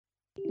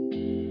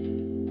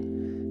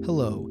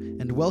Hello,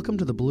 and welcome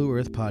to the Blue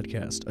Earth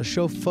Podcast, a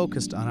show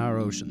focused on our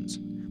oceans.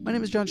 My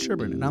name is John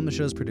Sherburne, and I'm the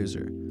show's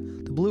producer.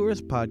 The Blue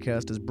Earth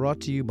Podcast is brought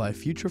to you by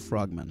Future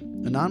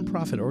Frogmen, a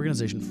nonprofit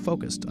organization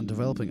focused on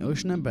developing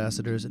ocean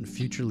ambassadors and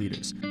future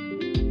leaders.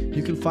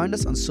 You can find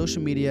us on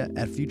social media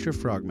at Future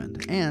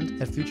Frogmen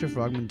and at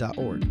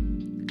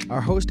futurefrogmen.org.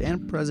 Our host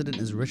and president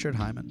is Richard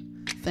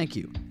Hyman. Thank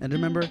you, and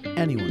remember,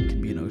 anyone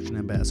can be an ocean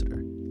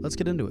ambassador. Let's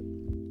get into it.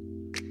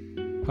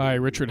 Hi,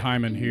 Richard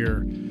Hyman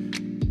here.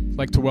 I'd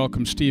like to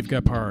welcome Steve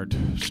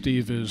Gebhard.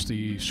 Steve is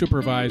the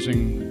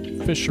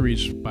supervising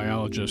fisheries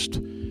biologist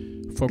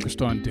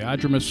focused on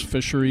diadromous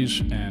fisheries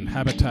and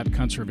habitat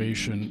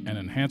conservation and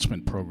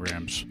enhancement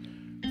programs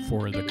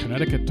for the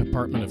Connecticut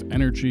Department of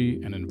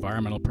Energy and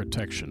Environmental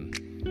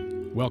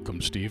Protection.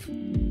 Welcome, Steve.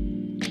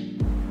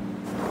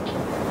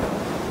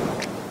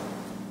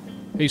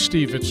 Hey,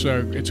 Steve,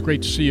 it's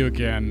great to see you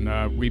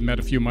again. We met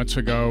a few months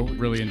ago.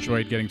 Really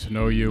enjoyed getting to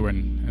know you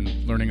and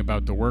learning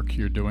about the work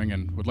you're doing,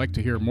 and would like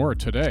to hear more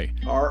today.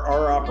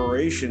 Our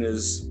operation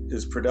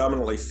is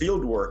predominantly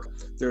field work.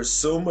 There's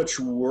so much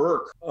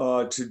work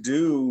to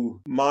do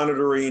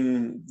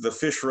monitoring the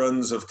fish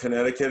runs of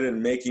Connecticut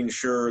and making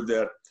sure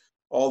that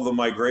all the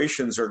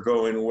migrations are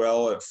going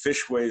well at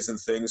fishways and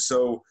things.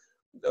 So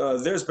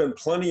there's been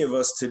plenty of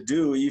us to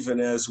do,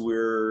 even as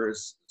we're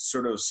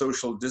sort of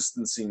social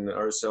distancing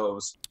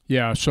ourselves.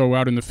 Yeah, so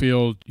out in the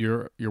field,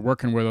 you're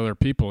working with other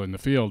people in the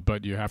field,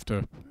 but you have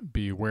to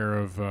be aware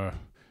of the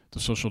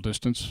social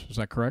distance. Is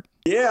that correct?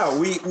 Yeah,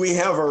 we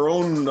have our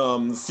own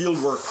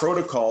fieldwork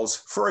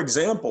protocols. For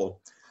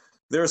example,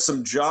 there are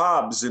some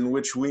jobs in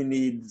which we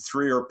need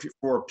 3 or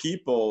 4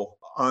 people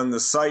on the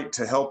site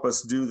to help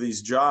us do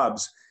these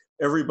jobs.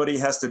 Everybody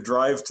has to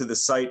drive to the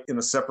site in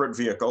a separate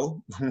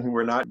vehicle.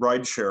 We're not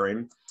ride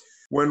sharing.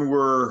 When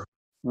we're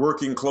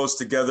working close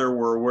together,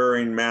 we're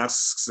wearing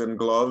masks and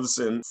gloves.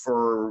 And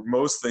for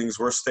most things,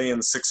 we're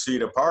staying 6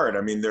 feet apart.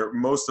 I mean,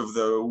 most of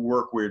the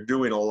work we're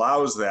doing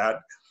allows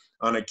that.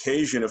 On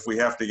occasion, if we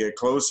have to get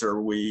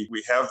closer, we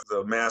have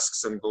the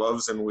masks and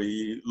gloves, and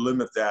we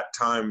limit that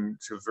time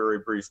to very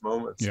brief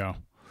moments. Yeah.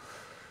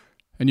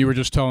 And you were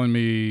just telling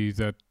me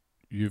that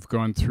you've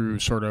gone through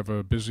sort of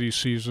a busy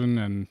season,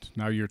 and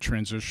now you're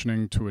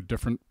transitioning to a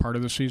different part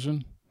of the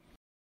season?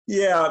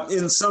 Yeah,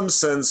 in some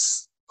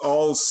sense,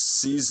 all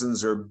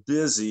seasons are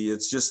busy.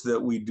 It's just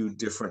that we do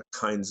different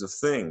kinds of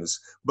things.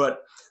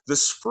 But the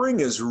spring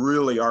is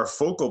really our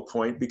focal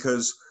point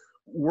because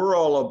we're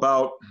all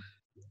about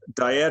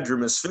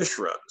diadromous fish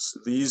runs.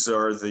 These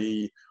are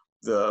the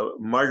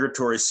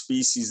migratory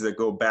species that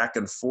go back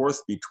and forth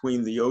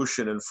between the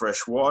ocean and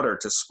fresh water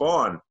to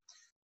spawn.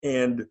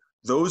 And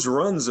those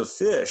runs of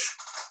fish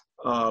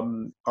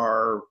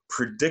are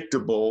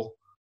predictable,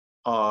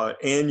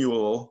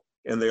 annual,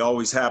 and they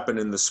always happen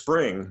in the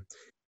spring.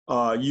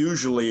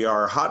 Usually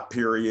our hot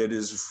period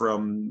is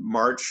from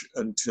March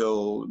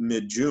until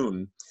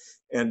mid-June.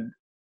 And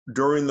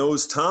during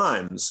those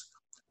times,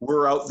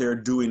 we're out there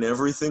doing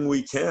everything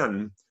we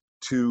can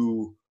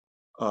to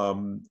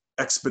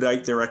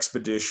expedite their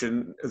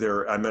expedition,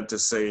 their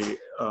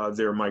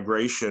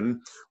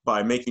migration,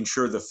 by making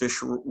sure the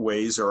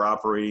fishways are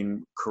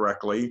operating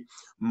correctly,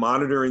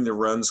 monitoring the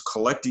runs,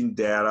 collecting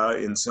data,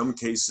 in some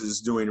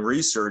cases doing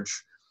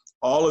research.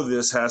 All of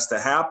this has to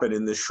happen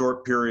in this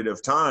short period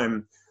of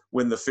time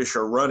when the fish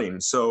are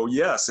running. So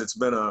yes, it's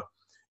been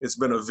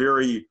a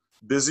very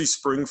busy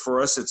spring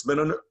for us. It's been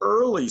an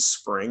early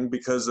spring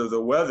because of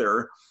the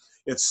weather.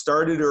 It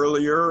started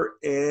earlier,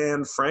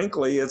 and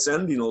frankly, it's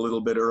ending a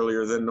little bit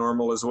earlier than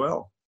normal as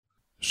well.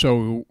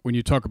 So when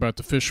you talk about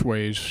the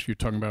fishways, you're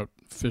talking about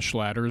fish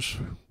ladders,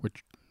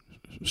 which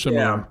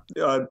similar.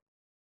 Yeah,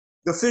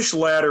 the fish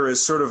ladder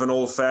is sort of an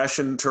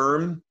old-fashioned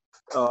term.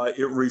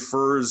 It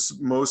refers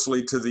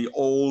mostly to the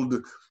old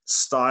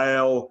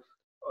style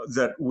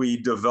that we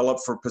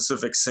developed for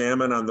Pacific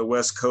salmon on the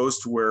West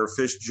Coast, where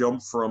fish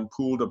jump from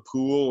pool to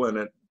pool, and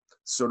it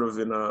sort of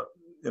in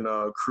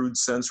a crude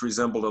sense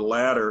resembled a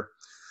ladder.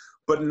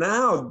 But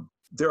now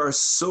there are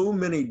so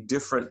many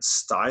different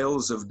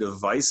styles of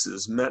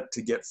devices meant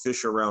to get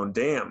fish around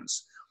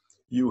dams.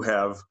 You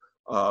have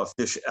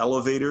fish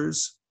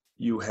elevators,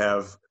 you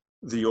have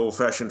the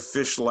old-fashioned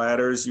fish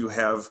ladders, you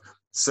have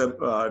some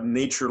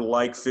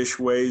nature-like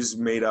fishways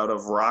made out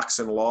of rocks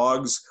and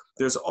logs.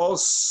 There's all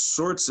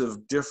sorts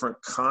of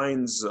different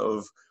kinds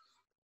of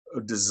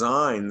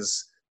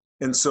designs.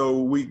 And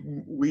so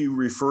we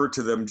refer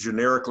to them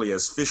generically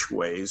as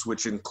fishways,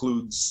 which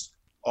includes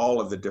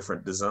all of the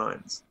different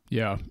designs.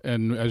 Yeah,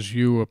 and as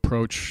you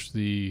approach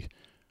the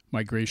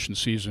migration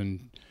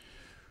season,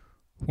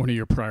 one of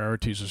your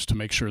priorities is to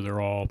make sure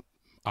they're all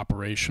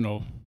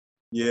operational.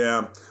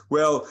 Yeah,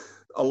 well,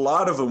 a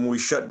lot of them we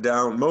shut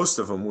down, most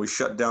of them we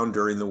shut down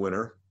during the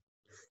winter.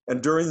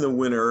 And during the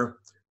winter,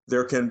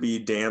 there can be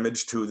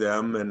damage to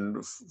them,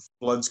 and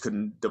floods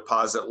can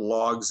deposit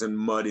logs and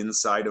mud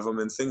inside of them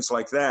and things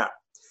like that.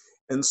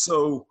 And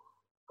so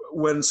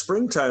when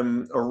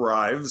springtime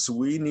arrives,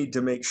 we need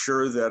to make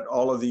sure that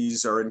all of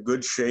these are in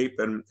good shape,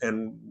 and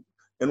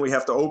we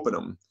have to open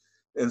them.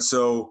 And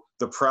so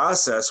the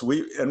process,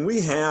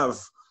 we have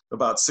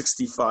about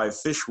 65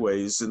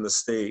 fishways in the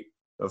state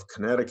of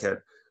Connecticut.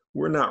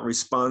 We're not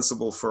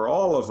responsible for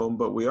all of them,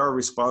 but we are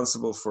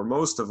responsible for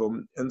most of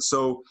them. And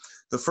so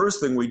the first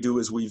thing we do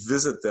is we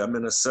visit them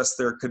and assess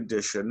their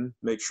condition,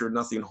 make sure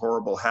nothing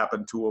horrible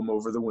happened to them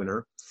over the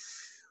winter.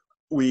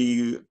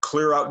 We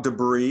clear out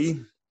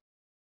debris,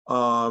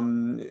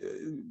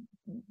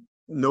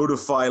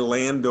 notify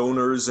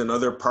landowners and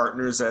other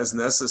partners as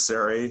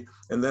necessary,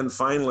 and then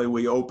finally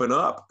we open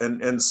up.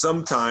 And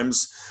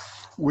sometimes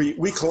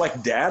we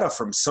collect data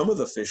from some of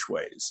the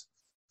fishways.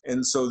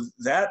 And so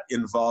that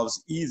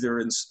involves either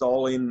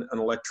installing an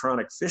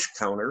electronic fish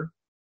counter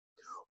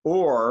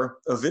or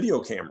a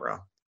video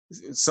camera.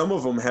 Some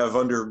of them have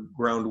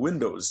underground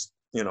windows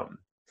in them.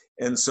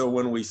 And so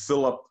when we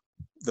fill up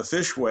the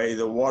fishway,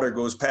 the water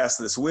goes past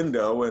this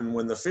window, and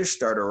when the fish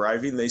start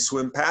arriving, they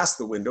swim past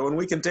the window, and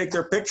we can take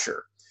their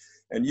picture.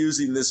 And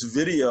using this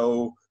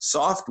video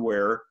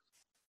software,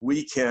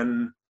 we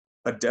can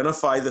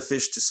identify the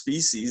fish to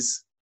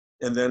species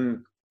and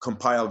then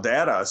compile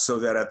data so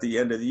that at the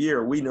end of the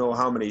year, we know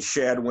how many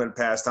shad went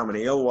past, how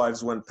many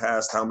alewives went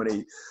past, how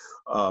many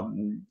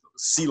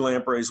sea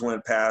lampreys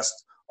went past.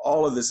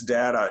 All of this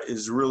data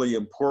is really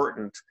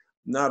important,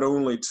 not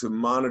only to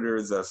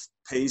monitor the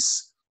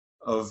pace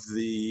of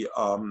the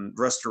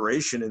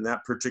restoration in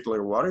that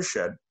particular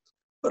watershed,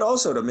 but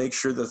also to make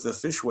sure that the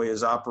fishway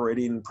is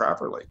operating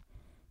properly.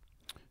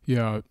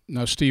 Yeah.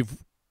 Now, Steve,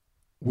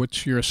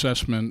 what's your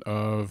assessment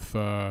of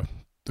the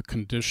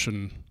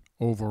condition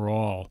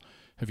overall?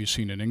 Have you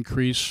seen an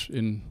increase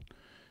in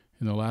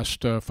the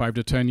last 5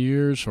 to 10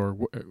 years, or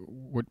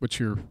what's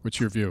your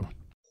view?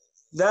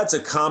 That's a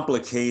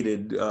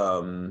complicated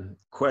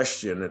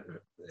question,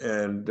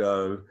 and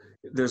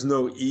there's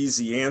no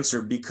easy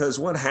answer, because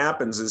what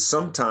happens is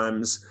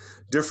sometimes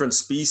different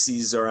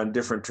species are on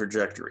different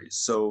trajectories.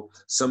 So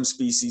some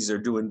species are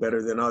doing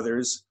better than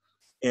others,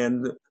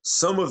 and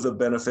some of the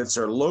benefits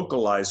are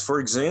localized.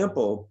 For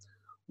example,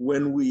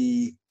 when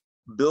we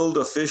build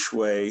a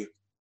fishway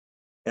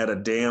at a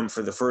dam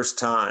for the first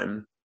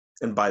time,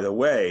 and by the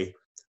way,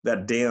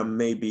 that dam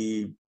may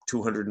be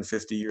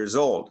 250 years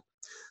old.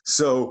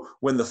 So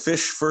when the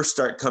fish first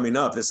start coming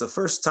up, it's the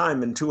first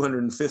time in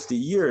 250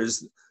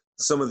 years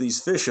some of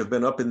these fish have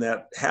been up in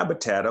that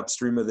habitat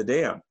upstream of the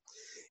dam.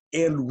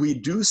 And we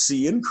do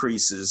see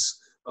increases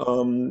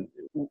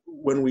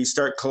when we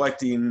start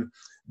collecting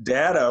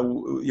data.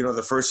 You know,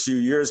 the first few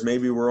years,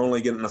 maybe we're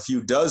only getting a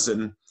few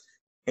dozen,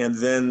 and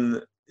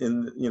then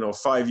in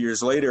 5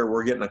 years later,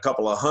 we're getting a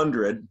couple of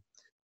hundred,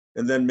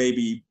 and then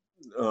maybe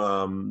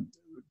 10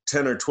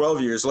 or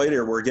 12 years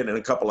later, we're getting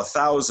a couple of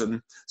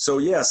thousand. So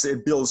yes,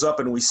 it builds up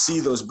and we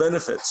see those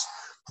benefits.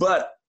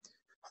 But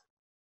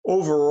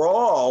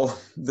overall,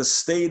 the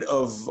state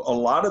of a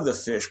lot of the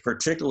fish,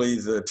 particularly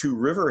the 2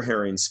 river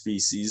herring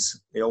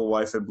species,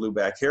 alewife and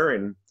blueback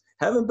herring,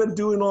 haven't been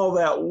doing all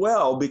that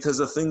well because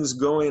of things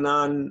going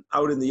on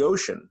out in the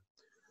ocean.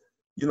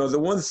 You know, the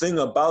one thing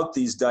about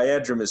these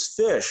diadromous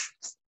fish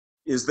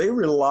is they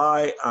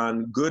rely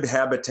on good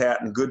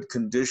habitat and good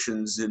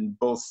conditions in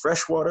both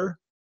freshwater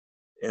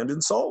and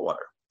in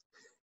saltwater.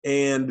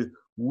 And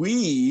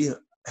we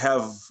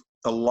have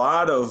a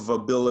lot of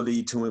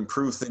ability to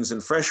improve things in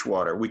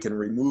freshwater. We can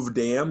remove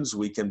dams,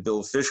 we can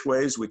build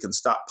fishways, we can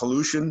stop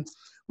pollution,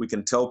 we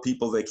can tell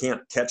people they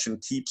can't catch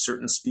and keep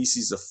certain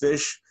species of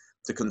fish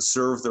to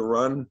conserve the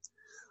run.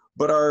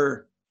 But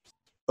our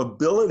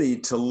ability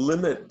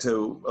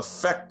to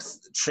affect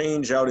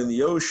change out in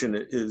the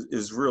ocean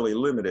is really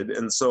limited.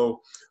 And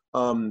so,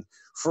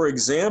 for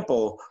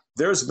example,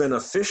 there's been a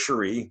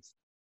fishery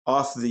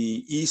off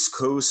the east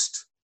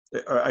coast,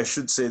 or I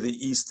should say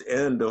the east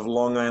end of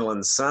Long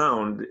Island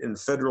Sound in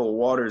federal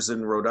waters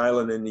in Rhode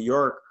Island and New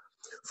York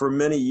for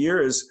many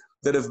years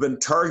that have been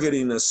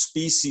targeting a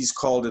species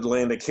called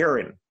Atlantic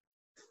herring.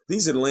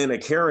 These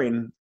Atlantic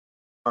herring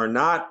are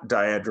not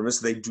diadromous.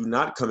 They do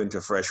not come into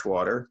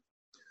freshwater.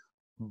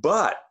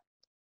 But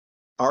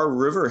our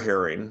river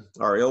herring,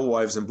 our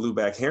alewives and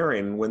blueback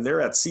herring, when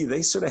they're at sea,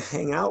 they sort of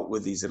hang out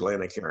with these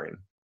Atlantic herring.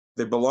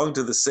 They belong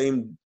to the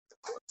same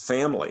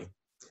family,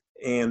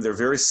 and they're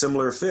very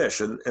similar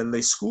fish, and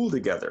they school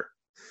together.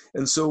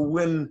 And so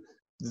when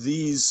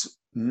these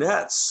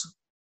nets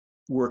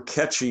were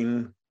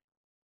catching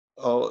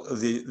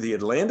the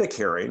Atlantic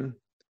herring,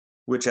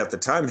 which at the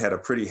time had a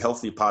pretty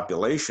healthy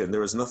population,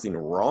 there was nothing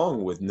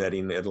wrong with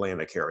netting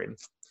Atlantic herring.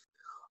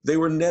 They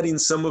were netting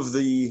some of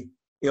the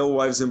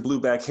alewives and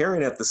blueback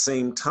herring at the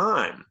same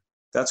time.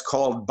 That's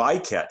called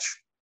bycatch,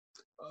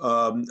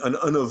 an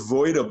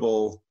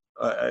unavoidable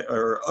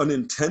or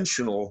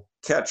unintentional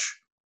catch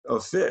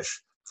of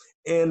fish.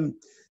 And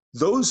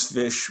those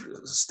fish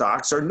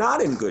stocks are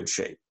not in good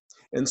shape.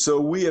 And so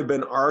we have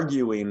been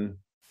arguing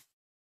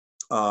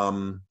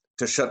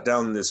to shut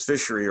down this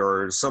fishery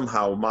or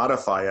somehow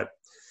modify it.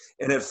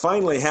 And it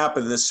finally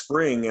happened this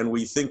spring, and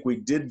we think we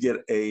did get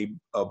a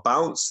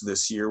bounce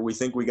this year. We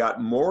think we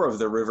got more of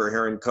the river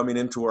herring coming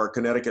into our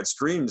Connecticut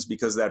streams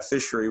because that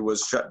fishery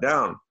was shut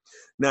down.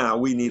 Now,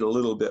 we need a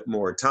little bit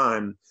more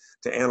time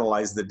to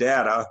analyze the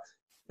data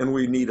and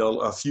we need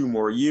a few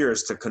more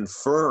years to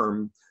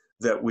confirm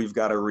that we've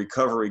got a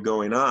recovery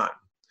going on.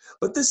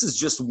 But this is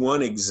just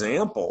one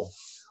example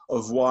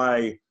of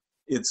why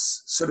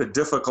it's sort of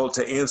difficult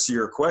to answer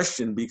your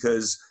question,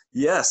 because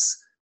yes,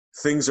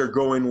 things are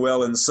going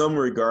well in some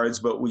regards,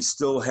 but we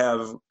still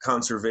have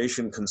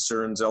conservation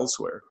concerns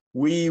elsewhere.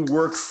 We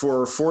worked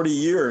for 40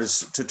 years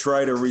to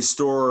try to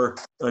restore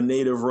a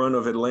native run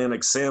of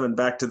Atlantic salmon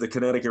back to the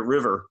Connecticut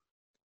River.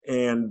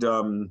 And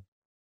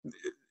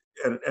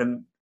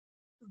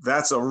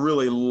that's a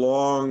really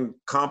long,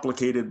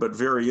 complicated, but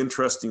very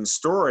interesting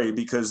story,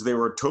 because they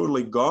were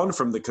totally gone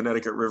from the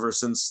Connecticut River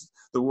since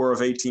the War of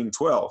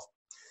 1812.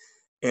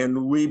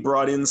 And we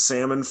brought in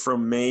salmon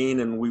from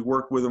Maine, and we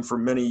worked with them for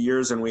many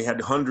years, and we had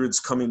hundreds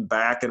coming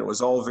back, and it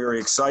was all very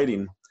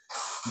exciting.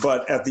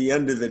 But at the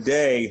end of the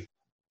day,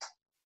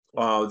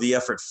 the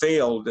effort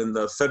failed, and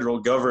the federal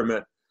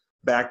government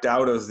backed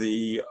out of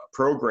the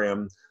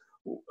program.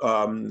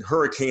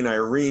 Hurricane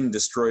Irene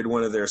destroyed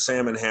one of their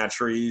salmon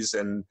hatcheries,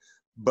 and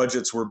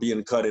budgets were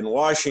being cut in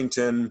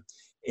Washington,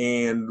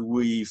 and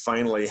we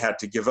finally had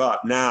to give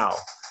up. Now,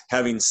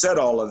 having said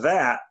all of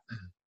that,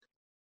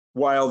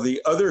 while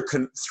the other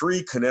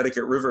three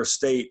Connecticut River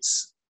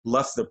states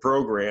left the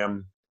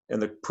program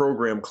and the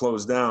program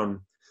closed down,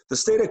 the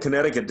state of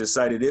Connecticut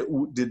decided it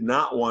did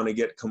not want to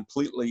get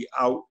completely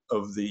out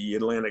of the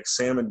Atlantic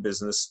salmon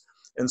business.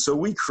 And so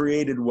we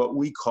created what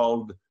we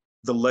called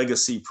the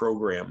Legacy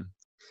Program.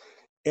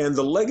 And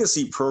the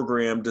Legacy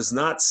Program does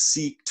not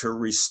seek to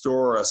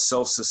restore a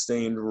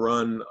self-sustained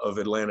run of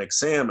Atlantic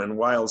salmon,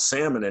 wild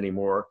salmon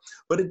anymore,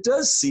 but it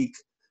does seek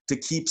to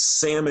keep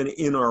salmon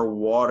in our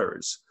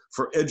waters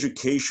for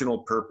educational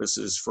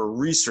purposes, for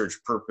research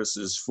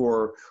purposes,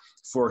 for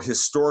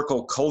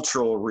historical,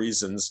 cultural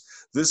reasons.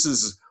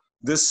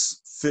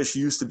 This fish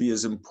used to be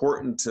as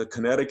important to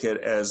Connecticut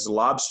as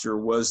lobster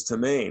was to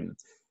Maine.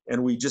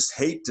 And we just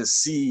hate to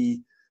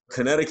see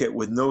Connecticut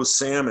with no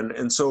salmon.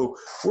 And so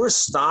we're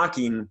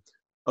stocking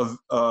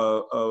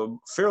a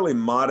fairly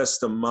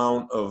modest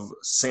amount of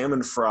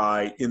salmon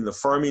fry in the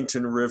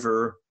Farmington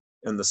River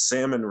and the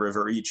Salmon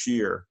River each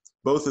year.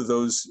 Both of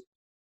those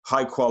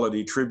high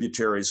quality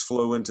tributaries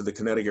flow into the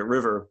Connecticut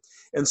River.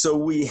 And so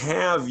we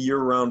have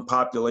year-round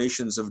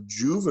populations of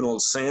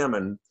juvenile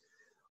salmon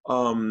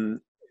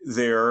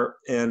there,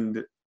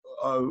 and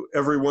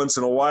every once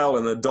in a while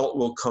an adult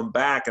will come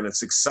back, and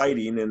it's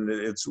exciting and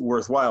it's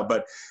worthwhile.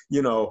 But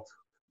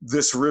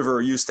this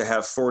river used to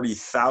have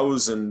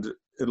 40,000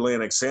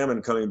 Atlantic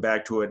salmon coming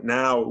back to it.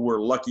 Now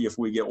we're lucky if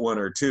we get one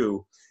or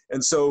two.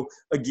 And so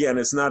again,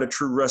 it's not a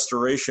true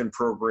restoration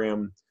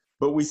program,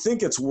 but we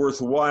think it's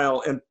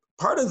worthwhile. And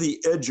part of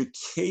the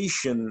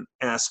education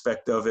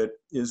aspect of it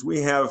is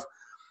we have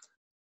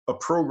a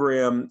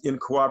program in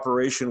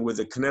cooperation with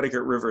the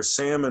Connecticut River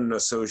Salmon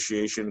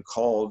Association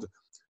called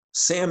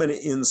Salmon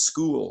in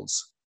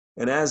Schools.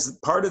 And as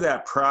part of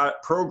that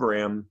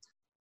program,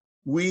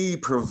 we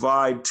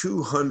provide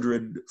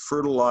 200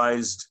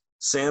 fertilized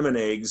salmon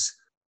eggs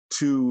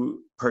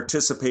to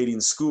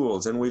participating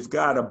schools. And we've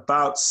got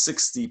about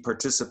 60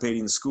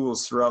 participating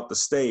schools throughout the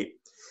state.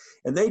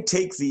 And they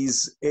take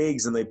these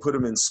eggs and they put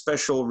them in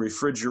special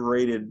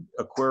refrigerated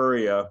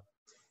aquaria,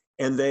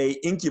 and they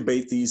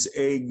incubate these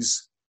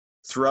eggs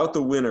throughout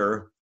the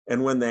winter.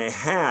 And when they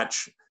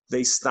hatch,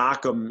 they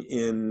stock them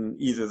in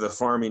either the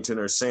Farmington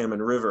or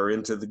Salmon River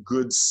into the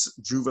good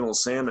juvenile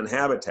salmon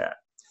habitat.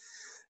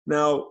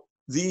 Now,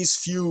 these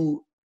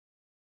few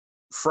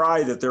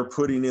fry that they're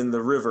putting in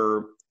the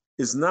river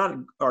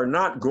are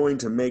not going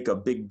to make a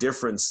big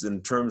difference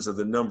in terms of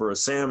the number of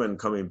salmon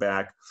coming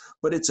back,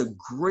 but it's a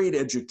great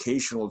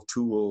educational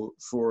tool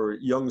for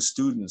young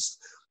students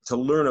to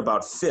learn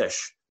about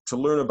fish, to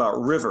learn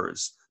about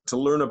rivers, to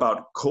learn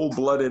about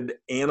cold-blooded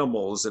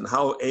animals and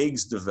how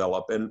eggs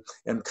develop,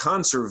 and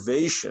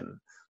conservation,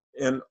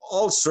 and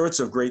all sorts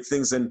of great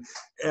things. And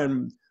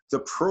the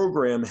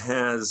program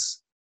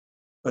has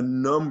a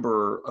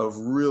number of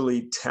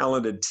really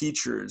talented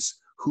teachers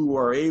who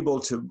are able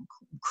to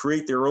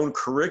create their own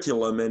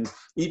curriculum, and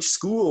each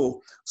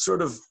school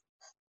sort of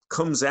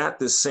comes at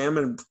this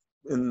Salmon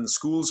in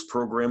Schools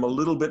program a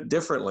little bit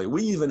differently.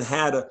 We even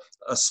had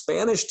a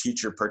Spanish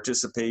teacher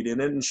participate in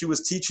it, and she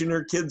was teaching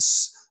her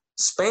kids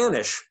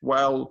Spanish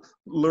while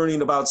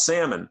learning about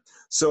salmon.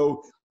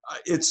 So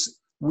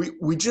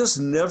we just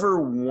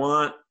never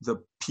want the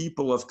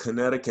people of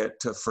Connecticut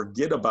to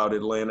forget about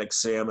Atlantic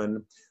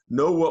salmon,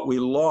 know what we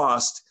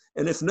lost,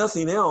 and if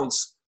nothing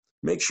else,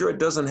 make sure it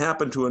doesn't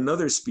happen to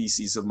another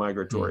species of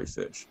migratory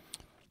fish.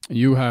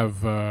 You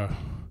have a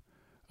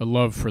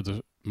love for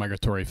the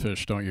migratory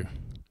fish, don't you?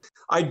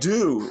 I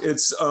do.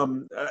 It's,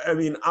 I'm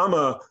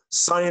a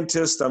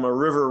scientist. I'm a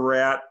river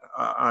rat.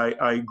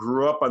 I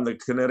grew up on the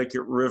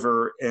Connecticut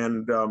River,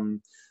 and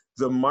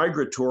the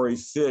migratory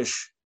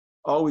fish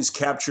always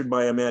captured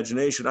my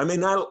imagination. I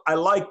mean, I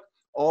like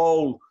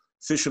all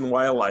fish and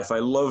wildlife. I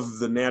love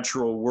the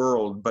natural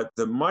world, but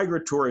the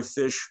migratory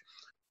fish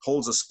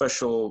holds a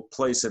special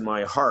place in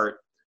my heart.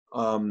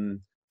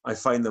 I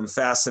find them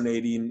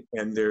fascinating,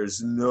 and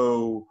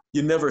you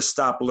never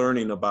stop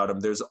learning about them.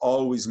 There's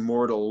always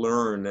more to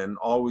learn and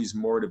always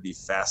more to be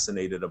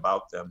fascinated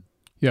about them.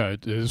 Yeah,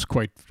 it is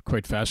quite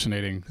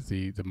fascinating,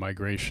 the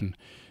migration.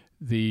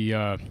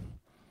 The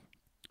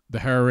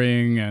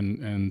herring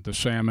and the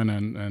salmon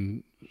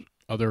and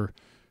other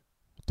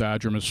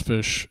diadromous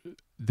fish,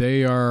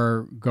 they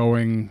are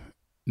going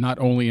not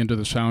only into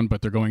the Sound,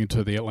 but they're going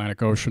into the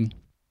Atlantic Ocean.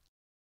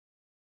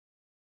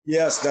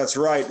 Yes, that's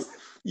right.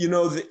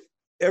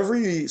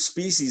 Every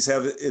species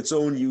have its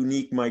own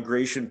unique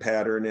migration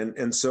pattern,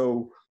 and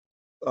so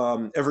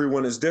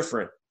everyone is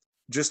different.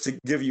 Just to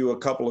give you a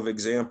couple of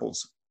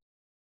examples,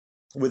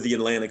 with the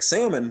Atlantic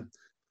salmon,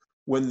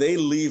 when they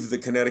leave the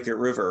Connecticut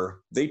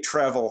River, they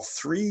travel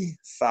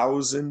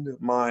 3,000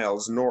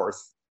 miles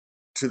north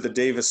to the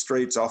Davis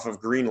Straits off of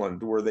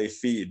Greenland, where they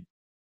feed.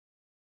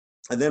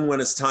 And then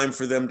when it's time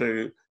for them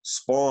to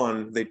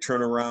spawn, they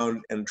turn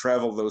around and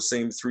travel those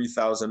same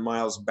 3,000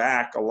 miles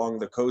back along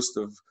the coast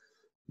of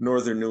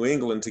northern New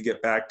England to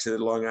get back to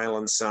Long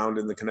Island Sound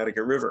in the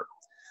Connecticut River.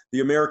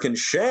 The American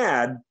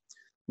shad,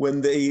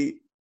 when they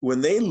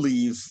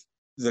leave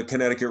the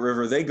Connecticut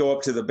River, they go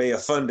up to the Bay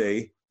of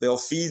Fundy. They'll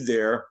feed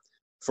there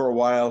for a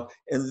while,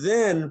 and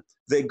then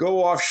they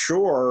go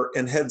offshore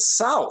and head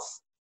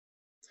south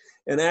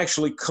and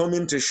actually come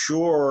into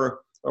shore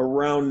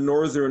around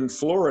northern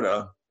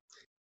Florida.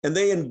 And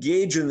they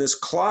engage in this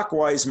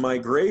clockwise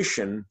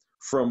migration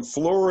from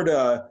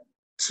Florida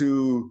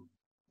to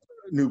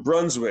New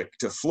Brunswick,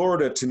 to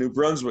Florida to New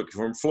Brunswick,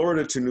 from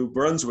Florida to New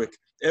Brunswick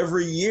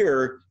every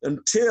year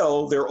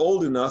until they're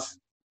old enough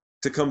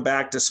to come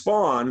back to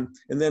spawn.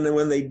 And then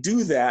when they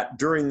do that,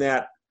 during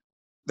that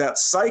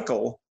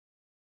cycle,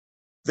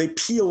 they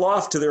peel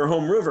off to their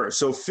home river.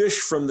 So fish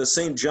from the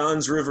St.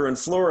 Johns River in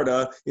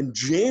Florida, in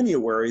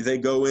January, they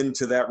go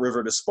into that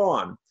river to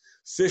spawn.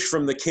 Fish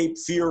from the Cape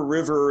Fear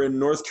River in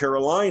North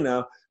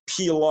Carolina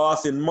peel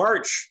off in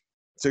March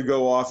to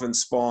go off and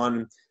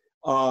spawn.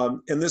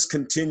 And this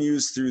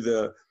continues through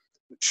the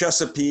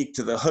Chesapeake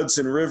to the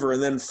Hudson River.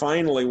 And then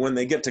finally, when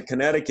they get to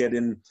Connecticut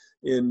in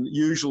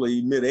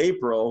usually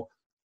mid-April,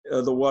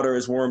 the water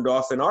is warmed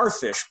off and our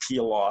fish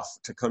peel off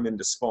to come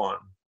into spawn.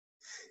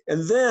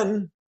 And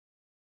then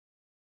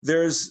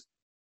there's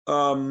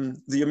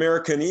the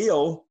American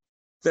eel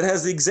that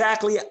has the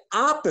exactly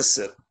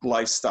opposite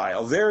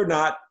lifestyle. They're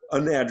not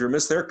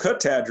anadromous, they're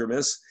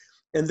catadromous,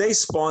 and they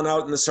spawn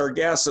out in the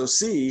Sargasso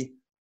Sea.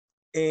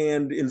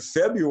 And in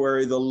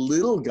February, the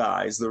little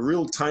guys, the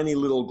real tiny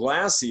little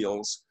glass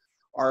eels,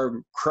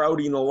 are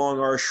crowding along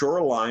our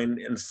shoreline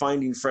and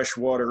finding fresh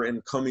water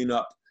and coming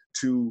up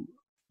to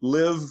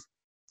live,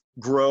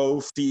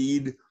 grow,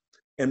 feed.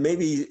 And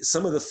maybe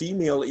some of the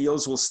female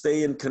eels will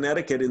stay in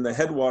Connecticut in the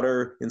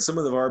headwater in some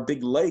of our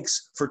big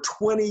lakes for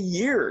 20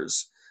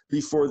 years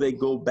before they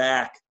go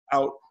back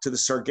out to the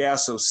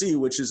Sargasso Sea,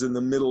 which is in the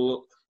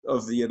middle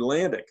of the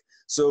Atlantic.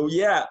 So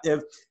yeah,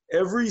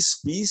 every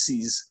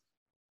species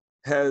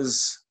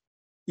has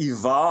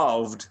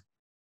evolved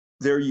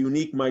their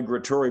unique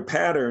migratory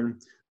pattern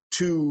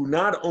to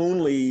not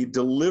only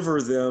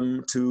deliver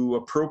them to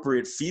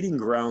appropriate feeding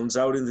grounds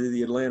out into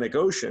the Atlantic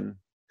Ocean,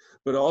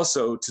 but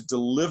also to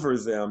deliver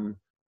them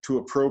to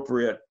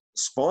appropriate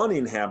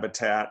spawning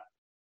habitat,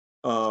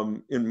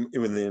 in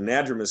the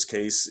anadromous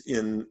case,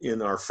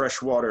 in our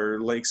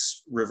freshwater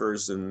lakes,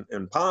 rivers,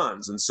 and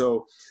ponds. And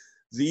so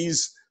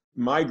these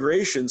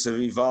migrations have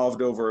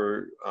evolved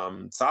over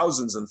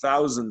thousands and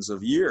thousands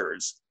of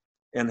years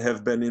and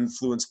have been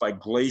influenced by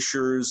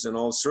glaciers and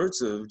all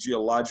sorts of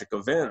geologic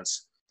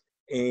events.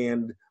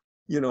 And,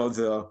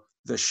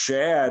 the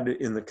shad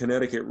in the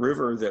Connecticut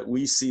River that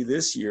we see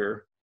this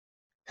year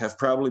have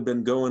probably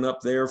been going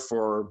up there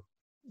for,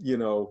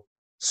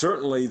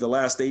 certainly the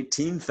last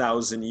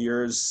 18,000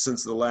 years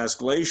since the last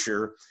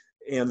glacier,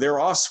 and their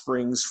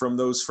offsprings from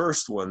those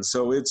first ones.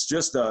 So it's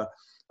just a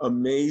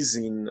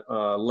amazing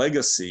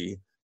legacy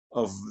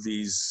of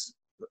these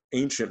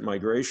ancient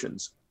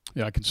migrations.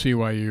 Yeah, I can see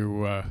why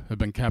you have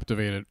been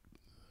captivated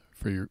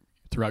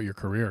throughout your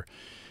career.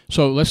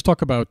 So let's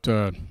talk about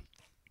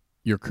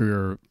your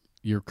career.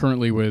 You're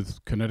currently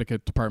with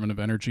Connecticut Department of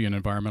Energy and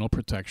Environmental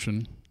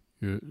Protection.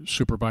 You're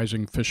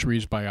supervising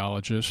fisheries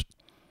biologist,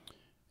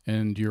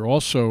 and you're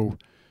also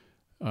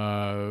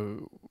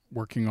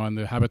working on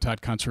the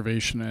Habitat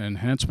Conservation and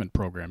Enhancement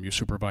Program. You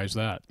supervise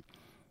that.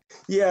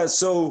 Yeah,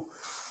 so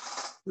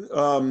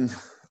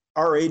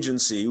our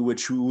agency,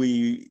 which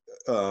we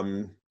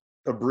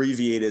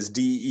abbreviate as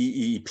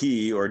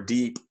DEEP or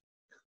DEEP,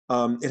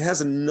 it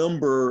has a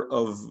number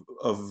of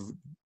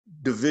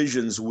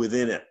divisions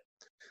within it.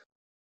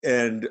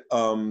 And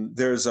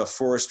there's a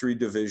forestry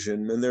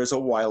division, and there's a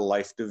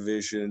wildlife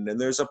division,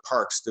 and there's a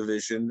parks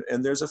division,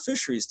 and there's a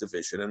fisheries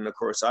division. And of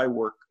course, I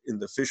work in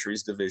the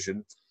fisheries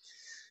division.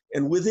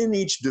 And within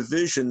each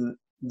division,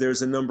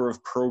 there's a number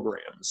of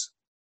programs.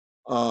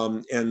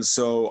 And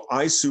so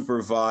I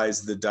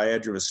supervise the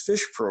diadromous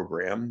fish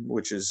program,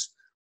 which is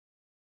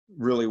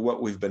really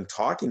what we've been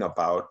talking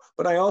about.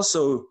 But I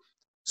also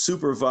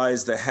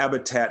supervise the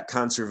Habitat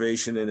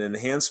Conservation and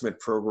Enhancement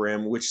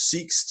Program, which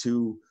seeks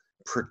to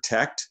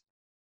protect,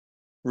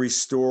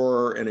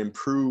 restore, and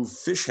improve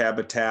fish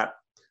habitat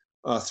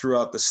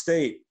throughout the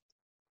state.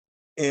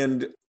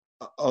 And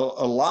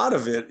a lot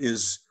of it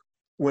is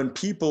when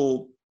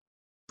people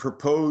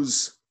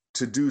propose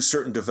to do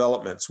certain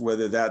developments,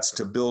 whether that's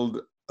to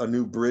build a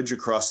new bridge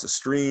across the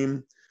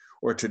stream,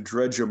 or to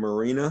dredge a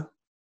marina,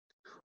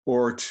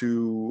 or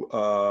to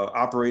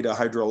operate a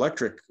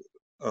hydroelectric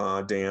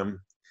dam,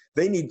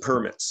 they need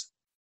permits.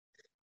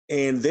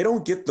 And they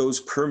don't get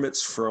those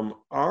permits from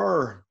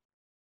our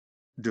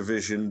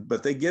division,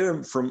 but they get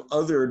them from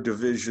other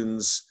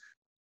divisions,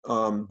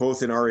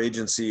 both in our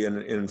agency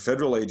and in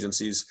federal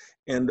agencies.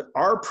 And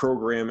our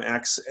program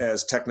acts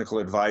as technical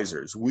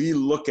advisors. We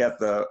look at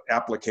the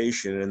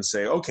application and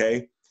say,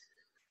 okay,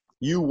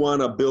 you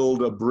want to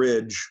build a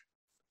bridge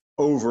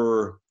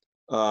over,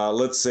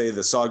 let's say,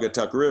 the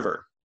Saugatuck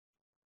River.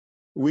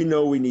 We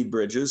know we need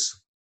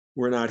bridges.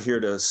 We're not here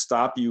to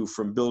stop you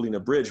from building a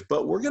bridge,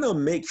 but we're going to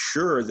make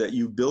sure that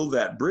you build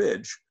that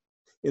bridge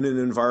in an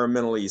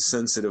environmentally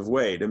sensitive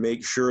way, to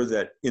make sure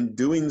that in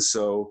doing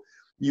so,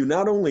 you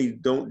not only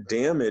don't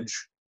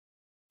damage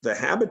the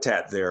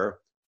habitat there,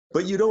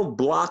 but you don't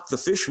block the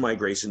fish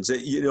migrations.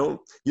 You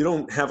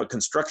don't have a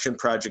construction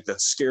project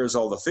that scares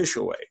all the fish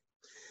away.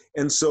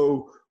 And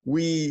so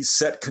we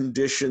set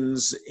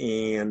conditions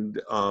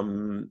and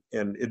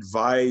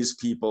advise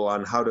people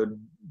on how to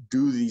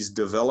do these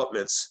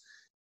developments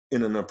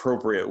in an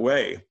appropriate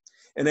way.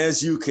 And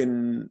as you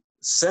can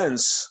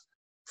sense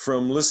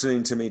from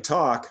listening to me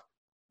talk,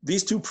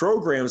 these two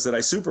programs that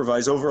I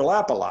supervise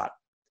overlap a lot.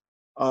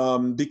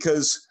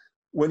 Because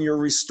when you're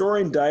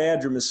restoring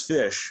diadromous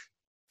fish,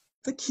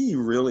 the key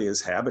really is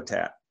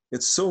habitat.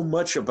 It's so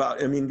much about,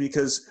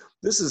 because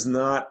this is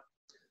not,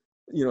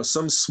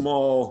 some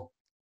small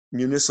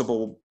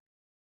municipal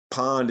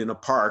pond in a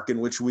park in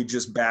which we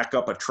just back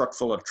up a truck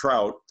full of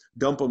trout,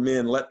 dump them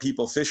in, let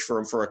people fish for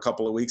them for a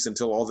couple of weeks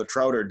until all the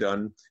trout are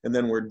done, and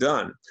then we're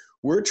done.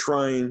 We're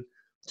trying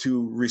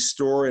to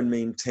restore and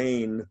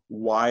maintain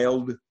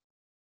wild,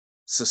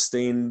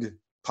 sustained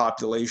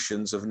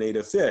populations of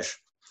native fish.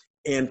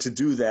 And to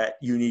do that,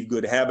 you need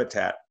good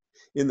habitat.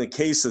 In the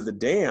case of the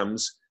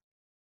dams,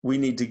 we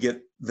need to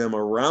get them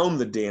around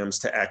the dams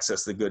to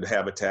access the good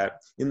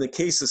habitat. In the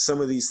case of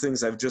some of these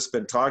things I've just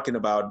been talking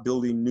about,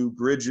 building new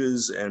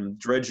bridges and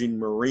dredging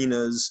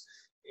marinas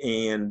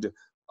and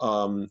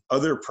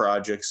other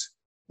projects,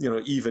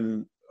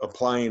 even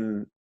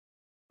applying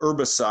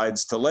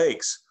herbicides to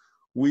lakes,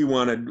 we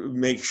want to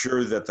make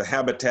sure that the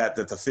habitat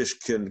that the fish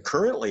can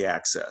currently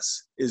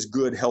access is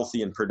good,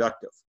 healthy, and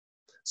productive.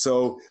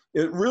 So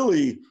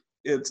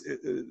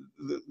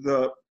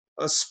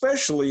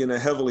especially in a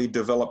heavily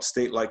developed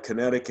state like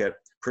Connecticut,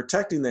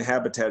 protecting the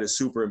habitat is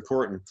super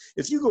important.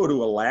 If you go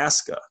to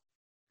Alaska,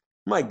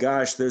 my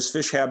gosh, there's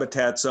fish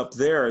habitats up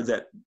there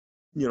that,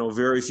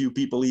 very few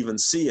people even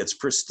see. It's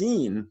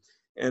pristine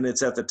and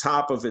it's at the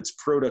top of its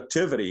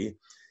productivity.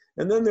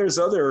 And then there's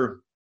other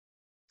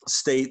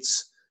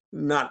states,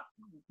 not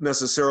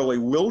necessarily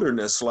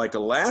wilderness like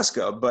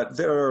Alaska, but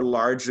they're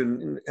large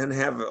and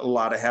have a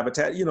lot of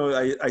habitat.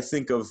 I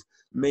think of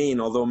Maine,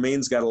 although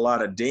Maine's got a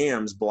lot of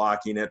dams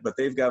blocking it, but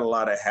they've got a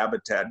lot of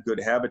habitat, good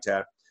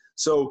habitat.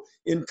 So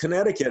in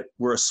Connecticut,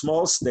 we're a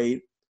small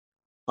state.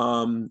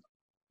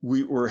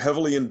 We're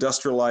heavily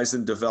industrialized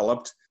and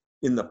developed.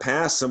 In the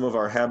past, some of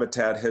our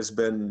habitat has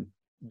been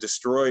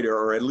destroyed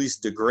or at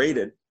least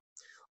degraded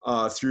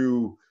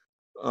through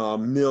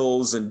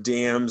mills and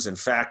dams and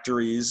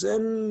factories,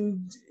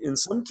 and in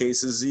some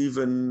cases,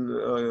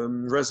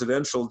 even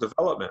residential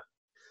development.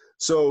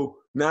 So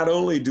not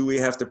only do we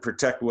have to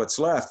protect what's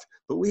left,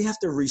 but we have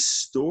to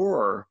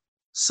restore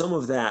some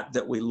of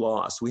that we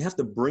lost. We have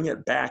to bring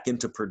it back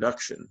into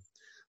production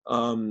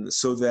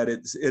so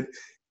that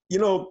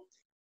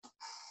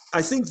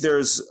I think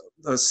there's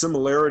a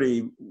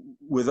similarity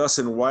with us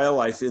in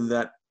wildlife in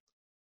that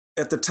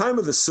at the time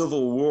of the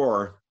Civil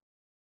War,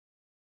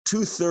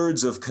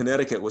 2/3 of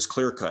Connecticut was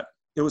clear cut.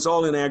 It was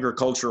all in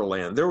agricultural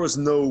land. There was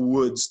no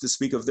woods to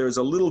speak of. There's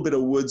a little bit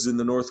of woods in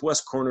the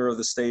northwest corner of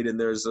the state, and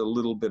there's a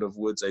little bit of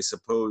woods, I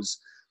suppose,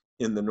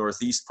 in the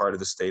northeast part of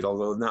the state,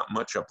 although not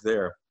much up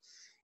there.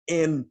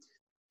 And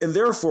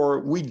therefore,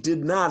 we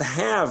did not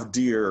have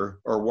deer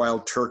or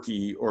wild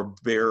turkey or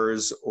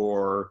bears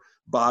or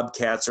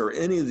bobcats or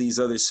any of these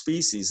other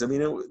species.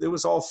 It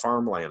was all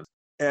farmland.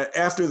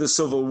 After the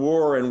Civil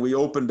War and we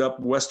opened up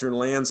western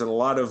lands and a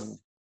lot of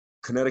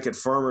Connecticut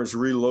farmers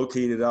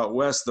relocated out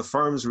west, the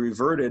farms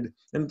reverted,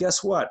 and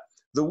guess what?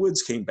 The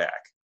woods came back.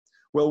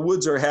 Well,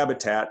 woods are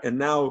habitat, and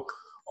now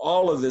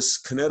all of this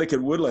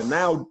Connecticut woodland,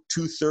 now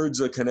 2/3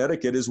 of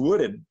Connecticut is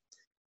wooded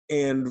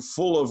and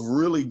full of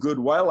really good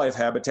wildlife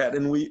habitat.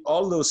 And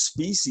all those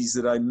species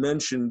that I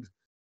mentioned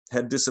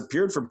had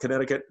disappeared from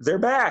Connecticut, they're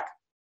back.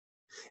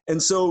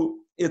 And so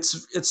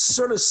it's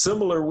sort of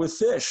similar with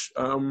fish.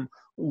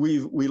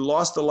 We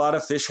lost a lot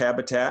of fish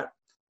habitat,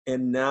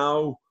 and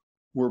now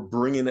we're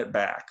bringing it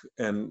back,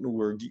 and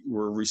we're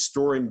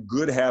restoring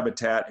good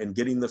habitat and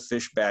getting the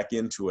fish back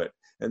into it.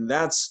 And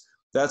that's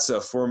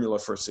a formula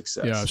for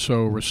success. Yeah,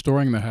 so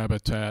restoring the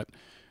habitat,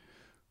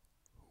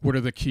 what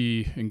are the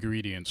key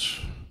ingredients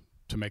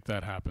to make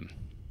that happen?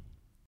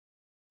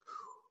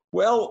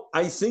 Well,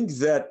 I think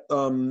that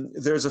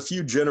there's a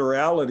few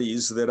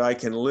generalities that I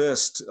can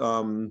list.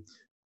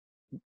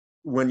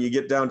 When you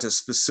get down to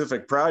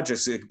specific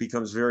projects, it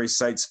becomes very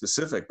site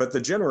specific. But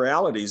the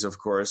generalities, of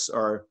course,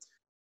 are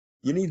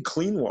you need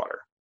clean water.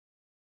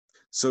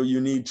 So you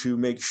need to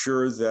make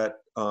sure that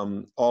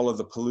all of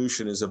the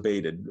pollution is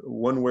abated.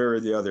 One way or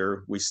the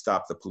other, we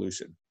stop the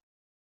pollution.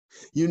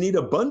 You need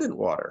abundant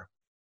water.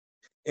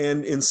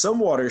 And in some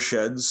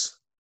watersheds,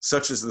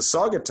 such as the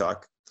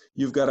Saugatuck,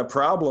 you've got a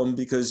problem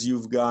because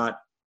you've got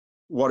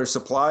water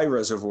supply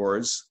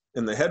reservoirs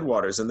in the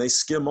headwaters, and they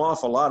skim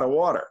off a lot of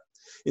water.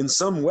 In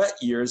some wet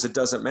years, it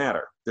doesn't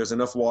matter. There's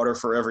enough water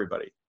for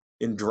everybody.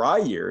 In dry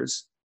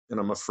years, and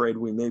I'm afraid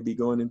we may be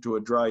going into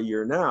a dry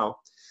year now,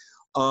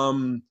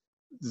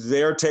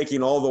 they're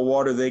taking all the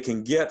water they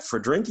can get for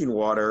drinking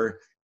water,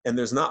 and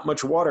there's not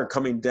much water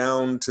coming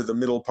down to the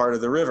middle part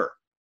of the river.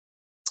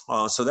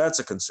 So that's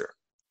a concern.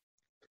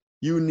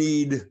 You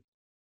need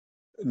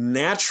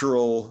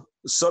natural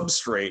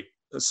substrate.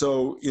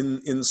 So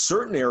in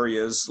certain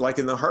areas, like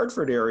in the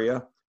Hartford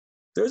area,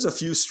 there's a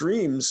few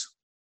streams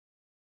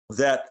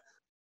that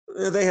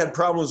they had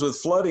problems with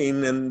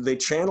flooding, and they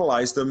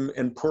channelized them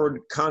and poured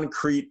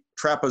concrete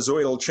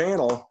trapezoidal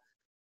channel,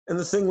 and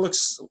the thing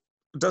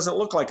doesn't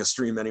look like a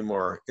stream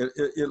anymore.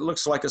 It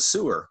looks like a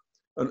sewer,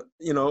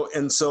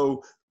 and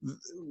so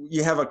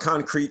you have a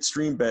concrete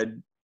stream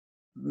bed.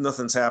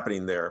 Nothing's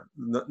happening there.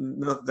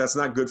 That's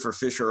not good for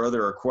fish or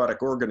other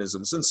aquatic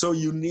organisms. And so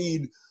you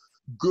need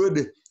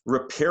good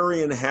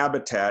riparian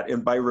habitat.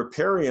 And by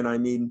riparian, I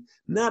mean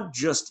not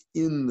just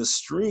in the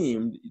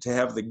stream to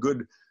have the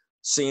good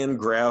sand,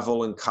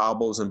 gravel, and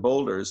cobbles and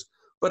boulders,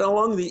 but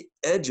along the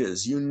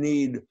edges. You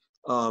need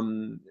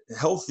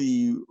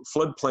healthy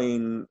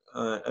floodplain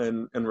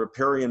and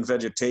riparian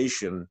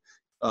vegetation.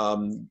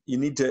 You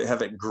need to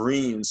have it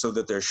green so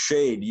that there's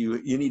shade. You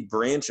need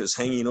branches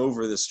hanging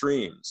over the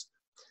streams.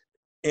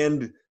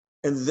 And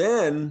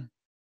then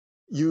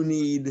you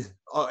need,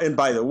 and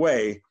by the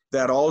way,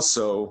 that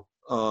also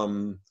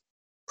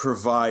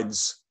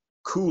provides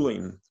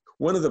cooling.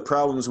 One of the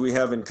problems we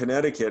have in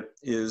Connecticut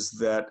is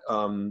that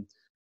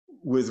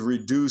with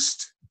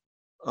reduced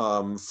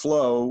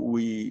flow,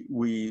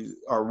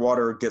 our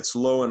water gets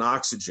low in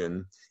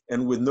oxygen,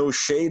 and with no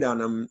shade on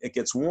them, it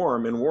gets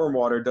warm, and warm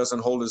water doesn't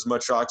hold as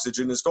much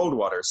oxygen as cold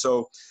water.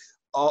 So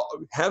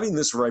having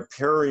this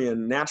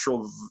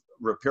natural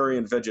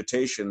riparian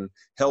vegetation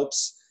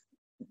helps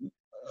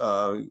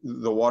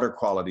the water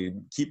quality,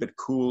 keep it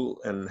cool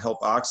and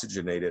help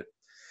oxygenate it.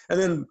 And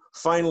then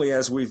finally,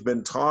 as we've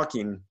been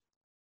talking,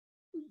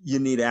 you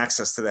need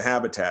access to the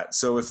habitat.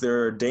 So if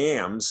there are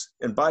dams,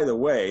 and by the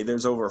way,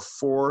 there's over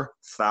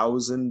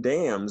 4,000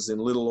 dams in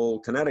little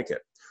old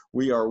Connecticut.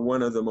 We are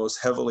one of the most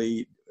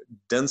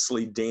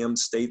densely dammed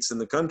states in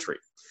the country.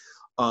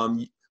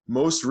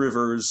 Most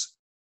rivers,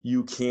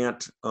 you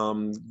can't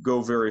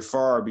go very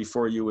far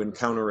before you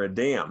encounter a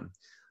dam.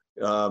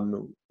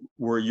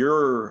 Where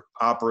you're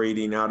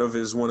operating out of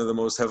is one of the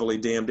most heavily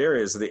dammed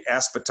areas, the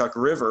Aspetuck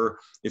River.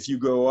 If you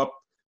go up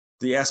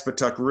the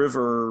Aspetuck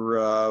River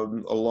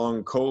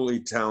along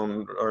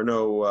Coleytown,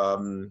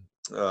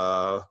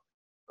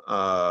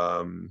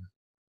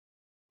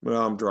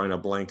 well, I'm drawing a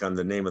blank on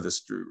the name of the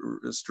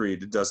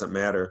street. It doesn't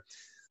matter.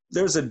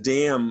 There's a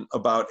dam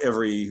about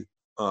every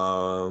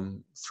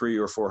 300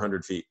 or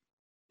 400 feet.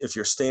 If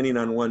you're standing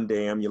on one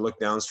dam, you look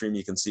downstream,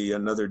 you can see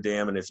another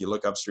dam. And if you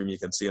look upstream, you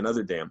can see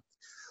another dam.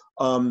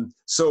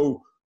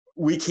 So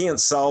we can't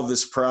solve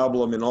this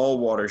problem in all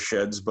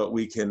watersheds, but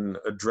we can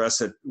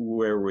address it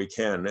where we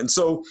can. And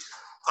so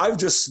I've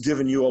just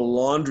given you a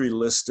laundry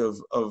list of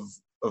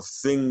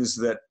things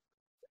that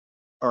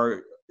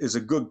is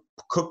a good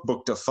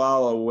cookbook to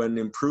follow when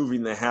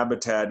improving the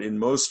habitat in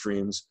most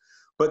streams.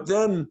 But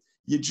then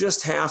you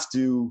just have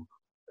to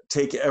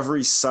take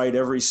every site,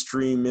 every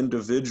stream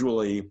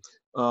individually.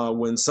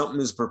 When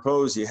something is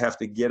proposed, you have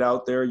to get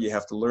out there, you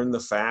have to learn the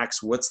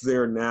facts, what's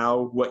there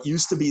now, what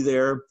used to be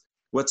there,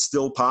 what's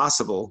still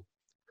possible,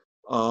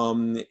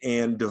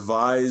 and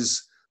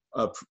devise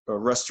a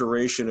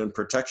restoration and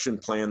protection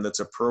plan that's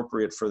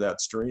appropriate for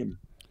that stream.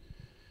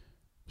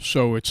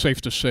 So it's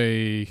safe to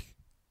say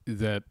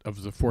that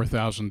of the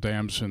 4,000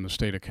 dams in the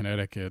state of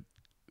Connecticut,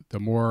 the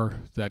more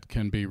that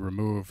can be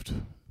removed,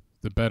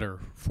 the better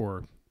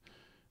for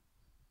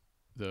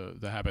the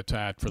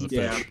habitat for the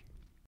fish.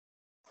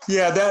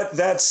 Yeah,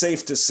 that's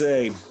safe to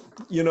say.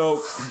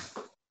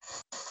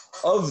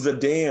 Of the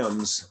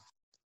dams,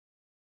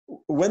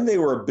 when they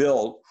were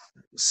built,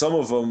 some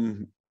of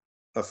them,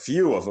 a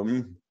few of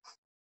them,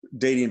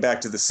 dating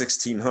back to the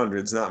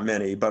 1600s, not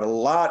many, but a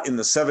lot in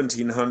the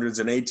 1700s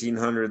and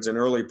 1800s and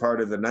early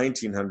part of the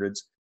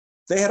 1900s,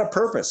 they had a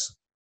purpose.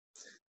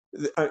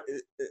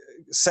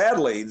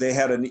 Sadly, they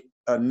had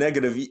a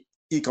negative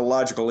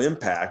ecological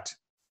impact,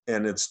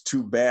 and it's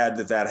too bad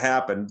that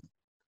happened.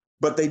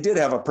 But they did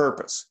have a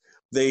purpose.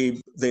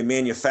 they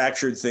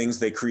manufactured things,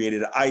 they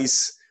created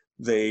ice,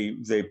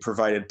 they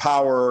provided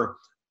power,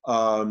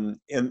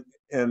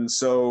 and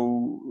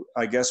so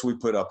I guess we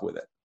put up with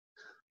it.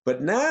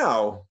 But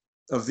now,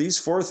 of these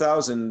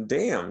 4,000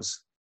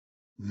 dams,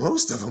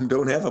 most of them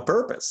don't have a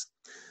purpose.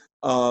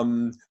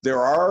 There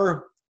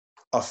are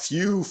a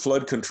few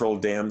flood control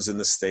dams in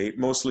the state,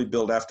 mostly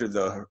built after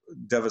the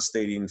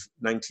devastating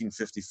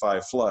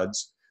 1955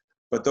 floods,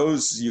 but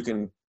those you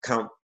can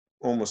count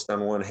almost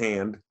on one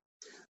hand.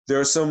 There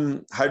are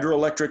some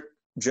hydroelectric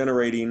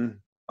generating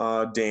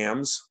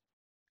dams.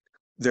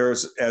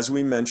 There's, as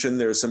we mentioned,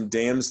 there's some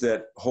dams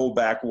that hold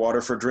back water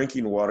for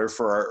drinking water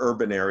for our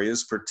urban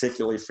areas,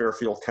 particularly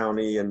Fairfield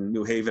County and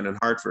New Haven and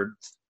Hartford.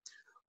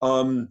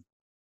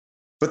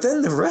 But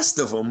then the rest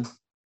of them,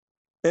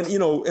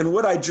 and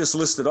what I just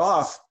listed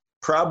off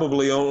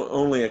probably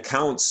only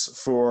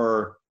accounts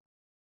for,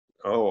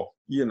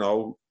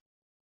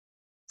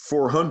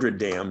 400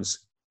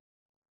 dams.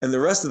 And the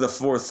rest of the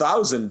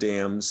 4,000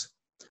 dams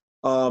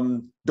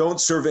don't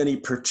serve any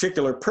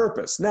particular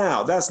purpose.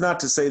 Now, that's not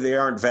to say they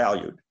aren't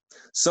valued.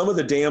 Some of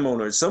the dam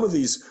owners, some of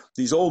these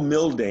old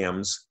mill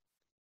dams,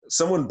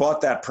 someone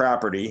bought that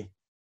property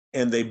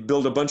and they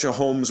built a bunch of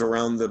homes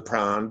around the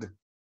pond,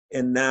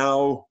 and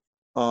now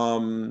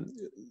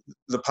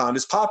the pond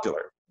is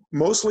popular,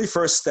 mostly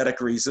for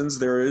aesthetic reasons.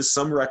 There is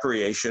some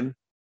recreation,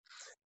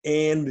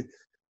 and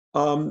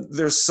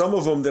there's some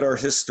of them that are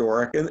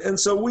historic. And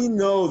so we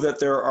know that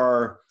there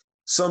are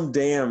some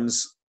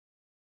dams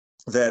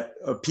that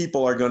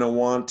people are going to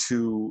want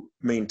to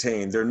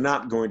maintain. They're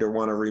not going to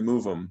want to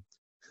remove them.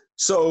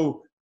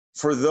 So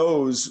for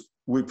those,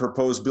 we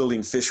propose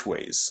building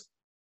fishways.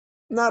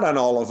 Not on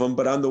all of them,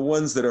 but on the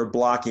ones that are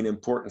blocking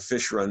important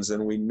fish runs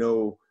and we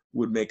know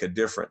would make a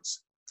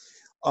difference.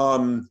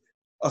 A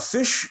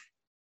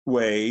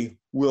fishway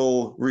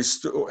will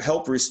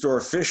help restore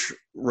fish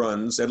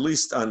runs, at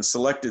least on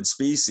selected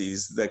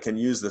species that can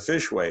use the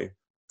fishway,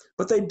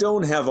 but they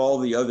don't have all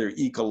the other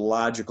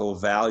ecological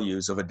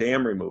values of a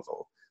dam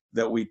removal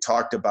that we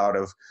talked about,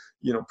 of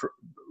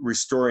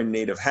restoring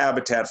native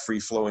habitat,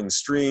 free-flowing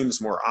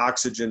streams, more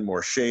oxygen,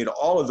 more shade,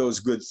 all of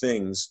those good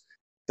things.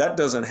 That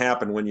doesn't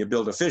happen when you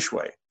build a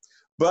fishway,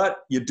 but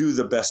you do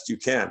the best you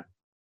can.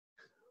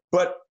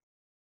 But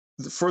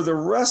for the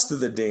rest of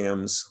the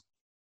dams,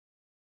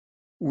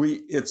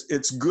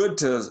 it's good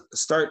to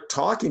start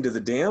talking to the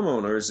dam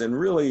owners and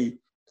really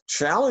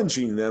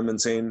challenging them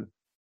and saying,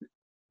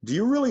 do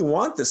you really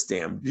want this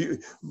dam?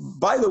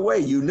 By the way,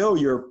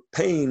 you're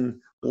paying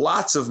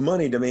lots of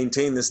money to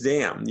maintain this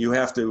dam. You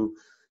have to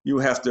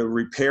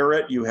repair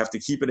it. You have to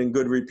keep it in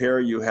good repair.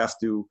 You have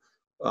to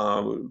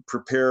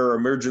prepare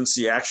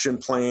emergency action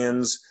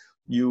plans.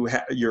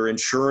 Your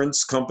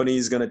insurance company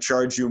is going to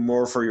charge you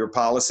more for your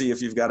policy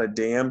if you've got a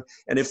dam.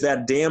 And if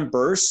that dam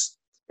bursts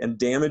and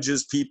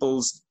damages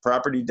people's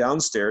property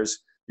downstairs,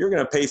 you're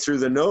going to pay through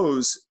the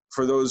nose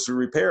for those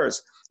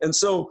repairs. And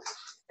so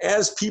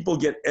as people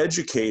get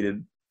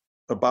educated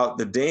about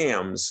the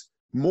dams,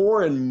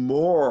 more and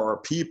more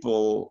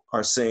people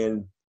are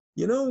saying,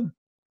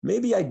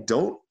 maybe I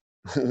don't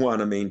want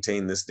to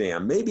maintain this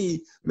dam.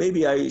 Maybe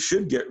I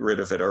should get rid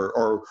of it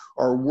or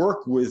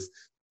work with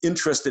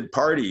interested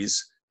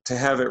parties to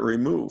have it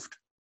removed.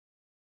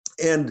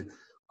 And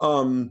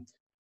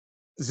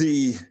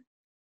the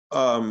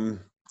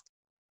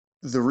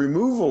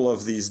removal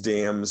of these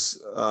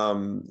dams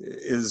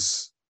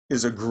is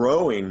a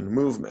growing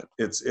movement.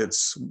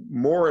 It's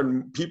more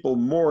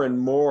and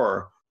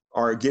more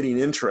are getting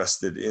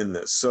interested in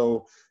this.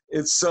 So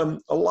it's a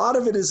lot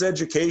of it is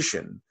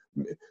education.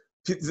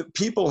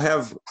 People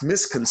have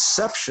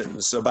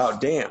misconceptions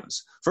about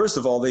dams. First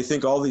of all, they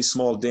think all these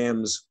small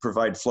dams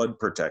provide flood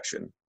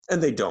protection,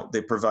 and they don't.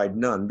 They provide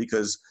none,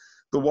 because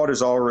the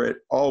water's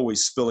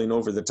always spilling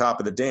over the top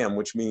of the dam,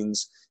 which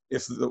means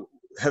if the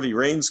heavy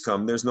rains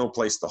come, there's no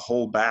place to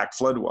hold back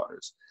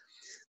floodwaters.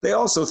 They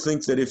also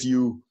think that if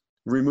you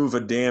remove a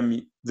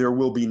dam, there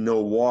will be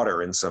no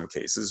water in some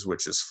cases,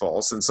 which is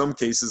false. In some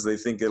cases, they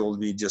think it'll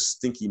be just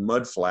stinky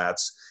mud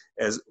flats,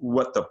 as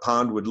what the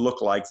pond would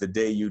look like the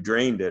day you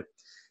drained it.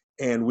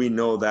 And we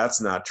know that's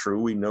not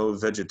true. We know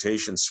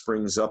vegetation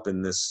springs up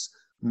in this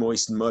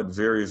moist mud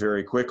very,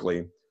 very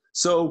quickly.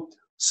 So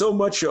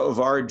much of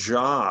our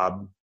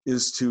job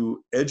is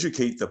to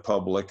educate the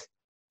public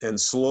and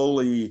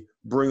slowly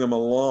bring them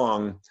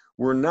along.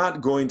 We're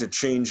not going to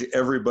change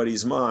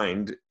everybody's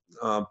mind.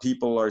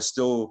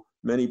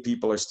 Many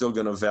people are still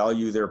going to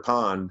value their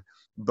pond,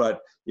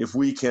 but if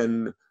we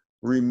can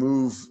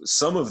remove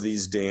some of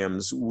these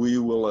dams, we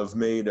will have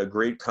made a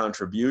great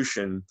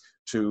contribution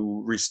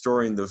to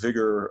restoring the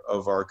vigor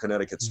of our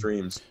Connecticut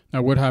streams.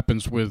 Now, what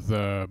happens with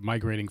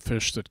migrating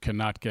fish that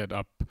cannot get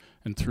up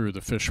and through the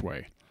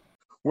fishway?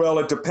 Well,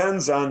 it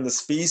depends on the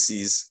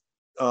species.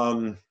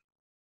 All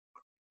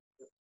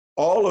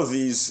of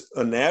these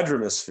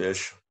anadromous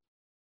fish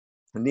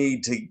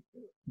need to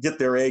get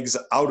their eggs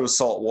out of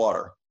salt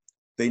water.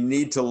 They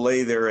need to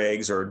lay their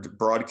eggs or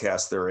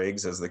broadcast their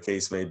eggs, as the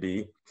case may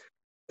be,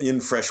 in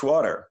fresh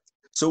water.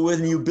 So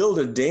when you build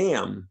a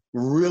dam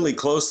really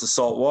close to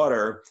salt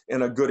water,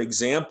 and a good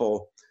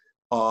example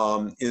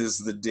is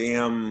the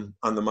dam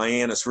on the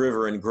Mianus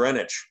River in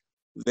Greenwich.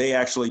 They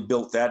actually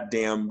built that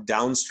dam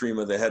downstream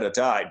of the head of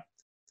tide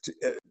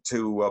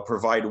to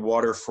provide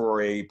water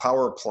for a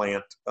power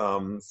plant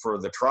for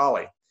the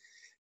trolley.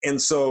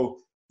 And so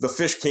the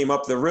fish came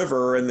up the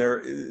river and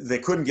they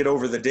couldn't get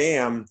over the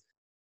dam.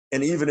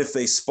 And even if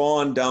they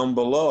spawned down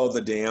below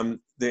the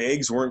dam, the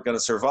eggs weren't going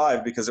to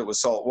survive because it was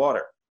salt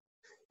water.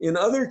 In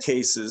other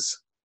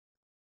cases,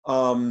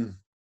 I'm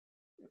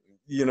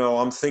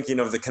thinking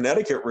of the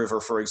Connecticut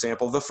River, for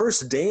example. The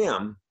first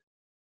dam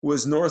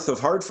was north of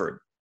Hartford.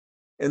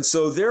 And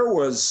so there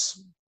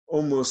was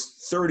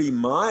almost 30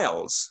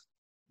 miles,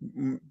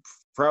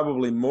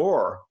 probably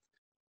more,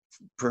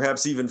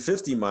 perhaps even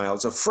 50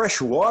 miles of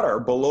fresh water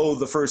below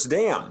the first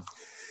dam.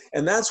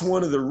 And that's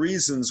one of the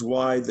reasons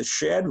why the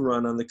shad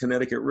run on the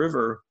Connecticut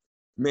River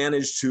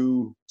managed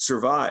to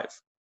survive.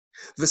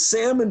 The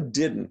salmon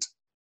didn't,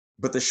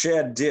 but the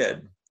shad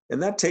did.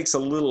 And that takes a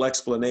little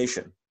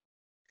explanation.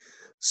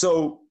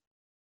 So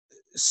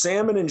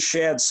salmon and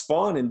shad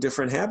spawn in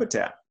different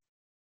habitat.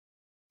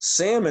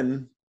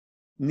 Salmon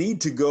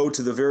need to go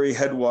to the very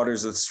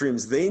headwaters of the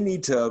streams. They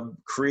need to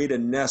create a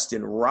nest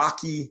in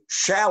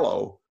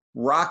shallow,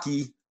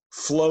 rocky,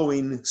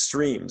 flowing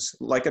streams,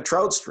 like a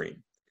trout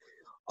stream,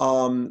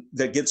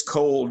 that gets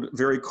cold,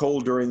 very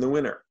cold during the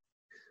winter.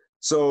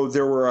 So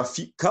there were a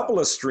couple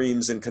of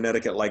streams in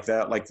Connecticut like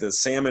that, like the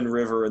Salmon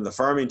River and the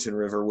Farmington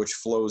River, which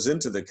flows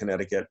into the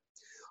Connecticut,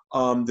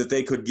 that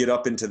they could get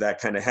up into that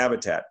kind of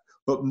habitat.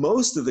 But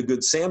most of the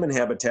good salmon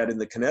habitat in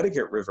the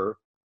Connecticut River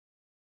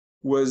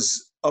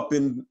was up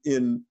in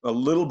a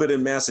little bit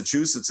in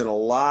Massachusetts and a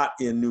lot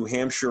in New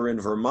Hampshire and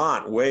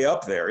Vermont, way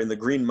up there in the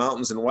Green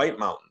Mountains and White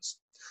Mountains.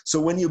 So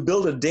when you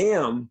build a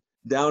dam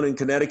down in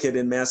Connecticut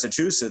and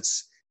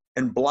Massachusetts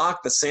and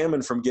block the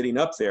salmon from getting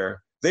up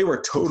there, they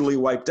were totally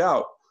wiped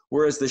out.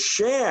 Whereas the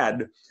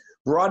shad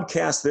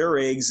broadcast their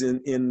eggs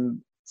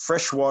in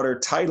freshwater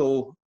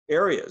tidal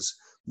areas.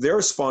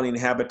 Their spawning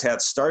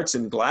habitat starts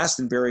in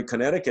Glastonbury,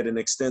 Connecticut, and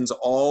extends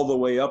all the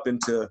way up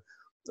into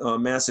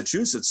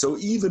Massachusetts. So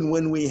even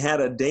when we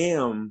had a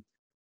dam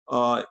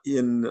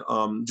in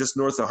just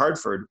north of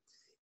Hartford,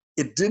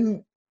 it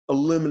didn't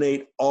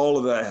eliminate all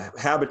of the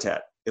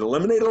habitat. It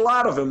eliminated a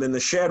lot of them, and the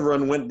shad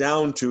run went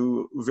down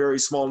to very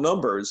small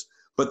numbers,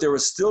 but there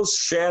was still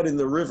shad in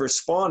the river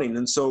spawning.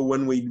 And so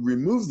when we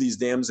remove these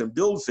dams and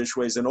build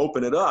fishways and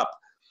open it up,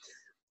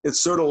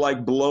 it's sort of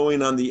like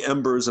blowing on the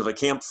embers of a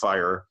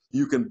campfire.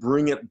 You can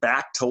bring it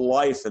back to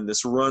life, and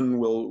this run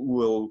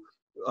will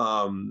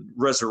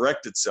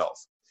resurrect itself.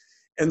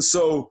 And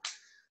so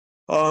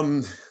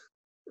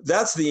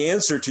that's the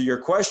answer to your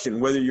question,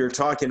 whether you're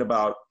talking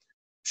about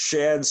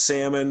shad,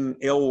 salmon,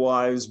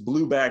 alewives,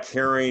 blueback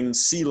herring,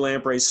 sea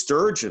lamprey,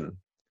 sturgeon,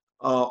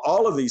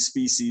 all of these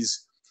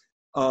species.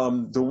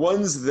 The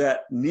ones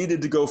that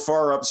needed to go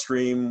far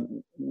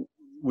upstream,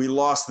 we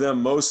lost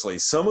them mostly.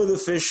 Some of the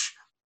fish,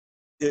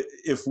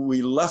 if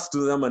we left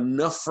them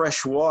enough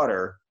fresh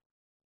water,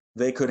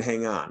 they could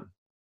hang on.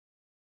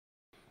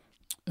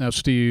 Now,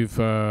 Steve,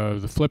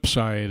 the flip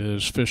side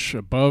is fish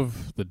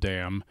above the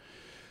dam.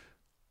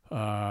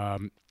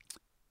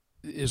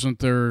 Isn't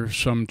there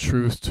some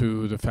truth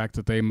to the fact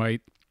that they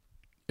might,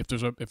 if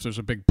there's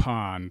a big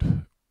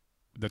pond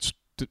that's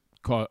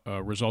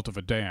a result of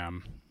a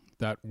dam,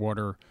 that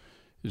water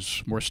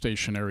is more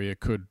stationary,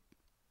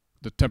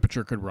 the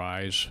temperature could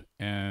rise,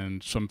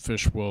 and some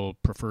fish will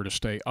prefer to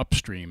stay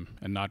upstream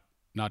and not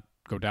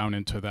go down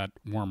into that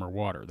warmer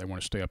water. They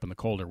want to stay up in the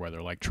colder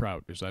weather, like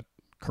trout. Is that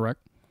correct?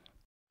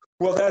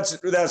 Well,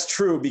 that's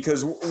true,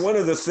 because one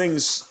of the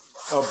things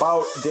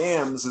about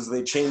dams is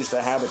they change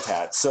the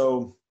habitat.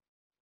 So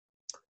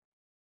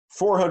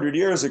 400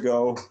 years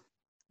ago,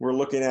 we're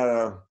looking at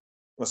a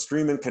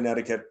stream in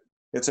Connecticut.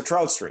 It's a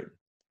trout stream.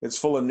 It's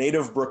full of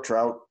native brook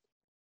trout.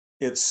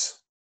 It's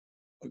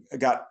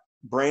got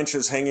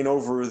branches hanging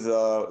over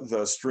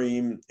the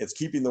stream. It's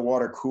keeping the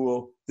water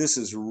cool. This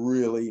is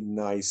really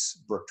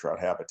nice brook trout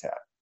habitat,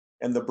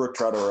 and the brook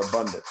trout are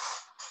abundant.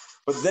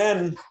 But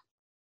then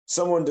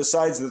someone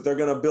decides that they're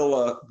going to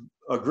build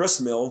a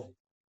grist mill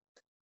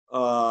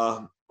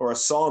or a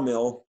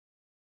sawmill,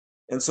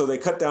 and so they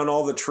cut down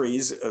all the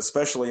trees,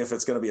 especially if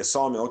it's going to be a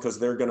sawmill, because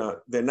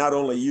they not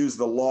only use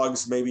the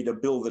logs maybe to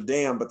build the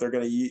dam, but they're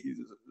going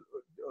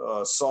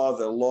to saw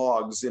the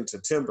logs into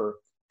timber.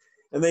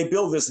 And they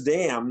build this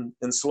dam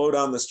and slow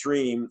down the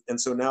stream. And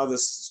so now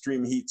this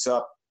stream heats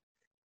up.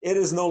 It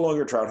is no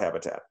longer trout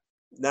habitat.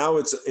 Now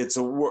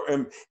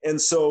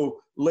and so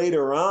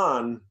later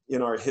on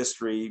in our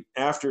history,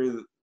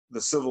 after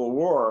the Civil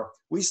War,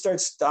 we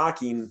start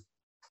stocking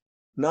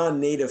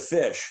non-native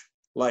fish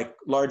like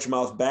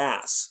largemouth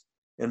bass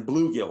and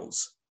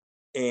bluegills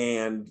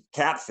and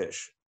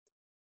catfish.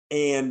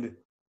 And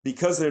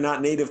because they're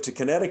not native to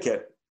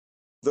Connecticut,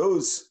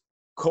 those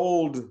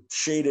cold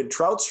shaded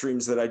trout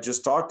streams that I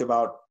just talked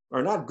about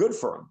are not good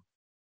for them.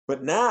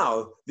 But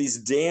now these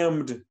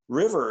dammed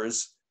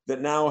rivers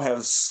that now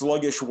have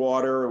sluggish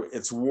water,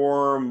 it's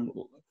warm,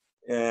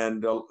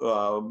 and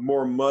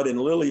more mud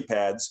and lily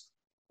pads,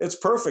 it's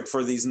perfect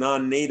for these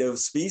non-native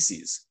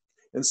species.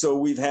 And so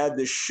we've had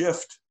this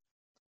shift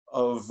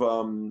of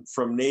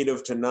from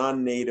native to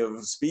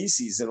non-native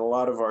species in a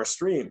lot of our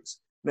streams.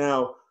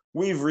 Now,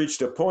 we've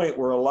reached a point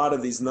where a lot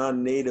of these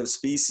non-native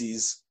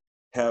species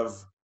have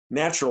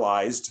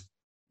naturalized.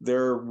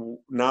 They're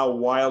now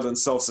wild and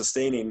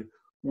self-sustaining.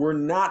 We're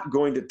not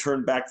going to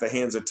turn back the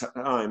hands of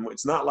time.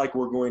 It's not like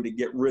we're going to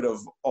get rid of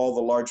all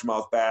the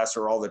largemouth bass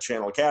or all the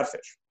channel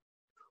catfish.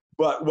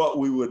 But what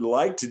we would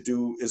like to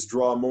do is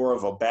draw more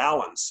of a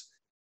balance,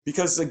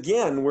 because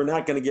again, we're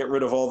not going to get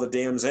rid of all the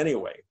dams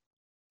anyway.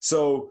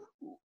 So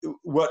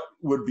what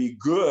would be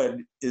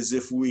good is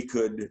if we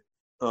could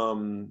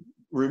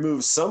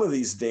remove some of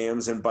these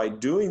dams, and by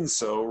doing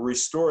so,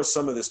 restore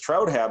some of this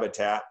trout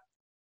habitat,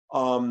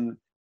 and,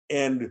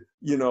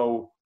 you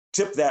know,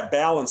 tip that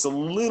balance a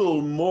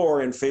little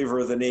more in favor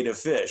of the native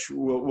fish.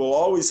 We'll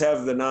always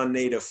have the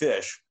non-native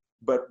fish,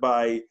 but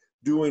by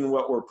doing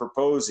what we're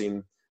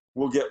proposing,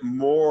 we'll get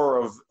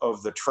more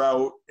of the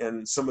trout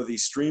and some of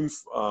these stream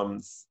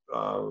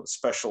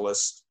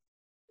specialists,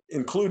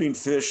 including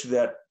fish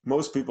that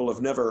most people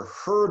have never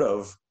heard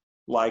of,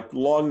 like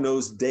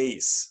long-nosed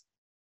dace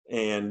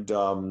and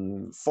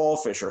fall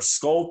fish or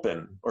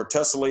sculpin or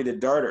tessellated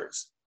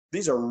darters.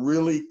 These are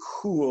really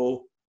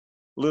cool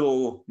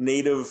little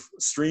native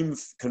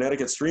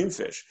Connecticut stream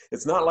fish.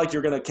 It's not like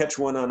you're going to catch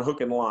one on hook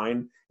and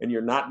line and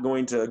you're not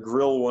going to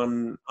grill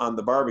one on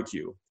the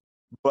barbecue,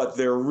 but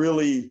they're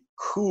really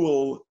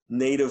cool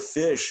native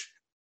fish.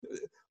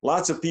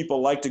 Lots of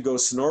people like to go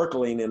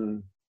snorkeling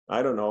in,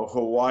 I don't know,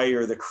 Hawaii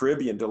or the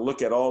Caribbean to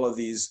look at all of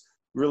these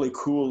really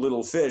cool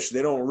little fish.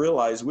 They don't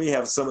realize we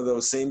have some of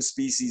those same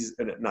species,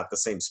 not the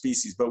same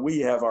species, but we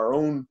have our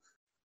own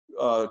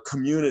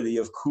community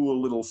of cool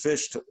little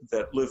fish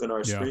that live in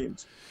our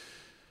streams.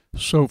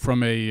 So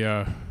from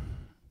a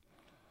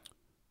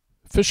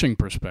fishing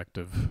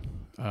perspective,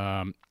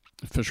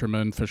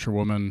 fishermen,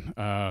 fisherwomen,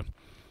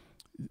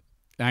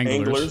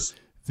 anglers,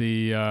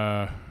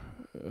 the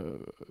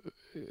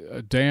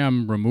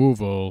dam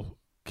removal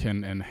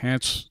can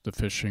enhance the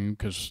fishing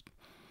because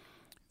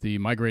the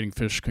migrating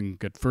fish can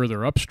get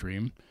further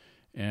upstream,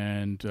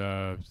 and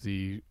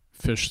the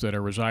fish that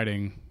are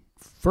residing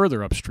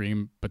further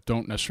upstream but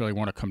don't necessarily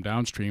want to come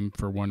downstream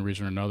for one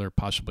reason or another,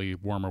 possibly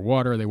warmer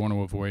water they want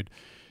to avoid,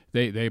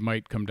 they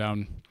might come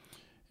down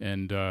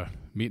and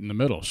meet in the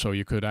middle. So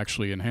you could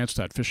actually enhance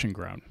that fishing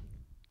ground.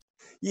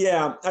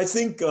 Yeah, I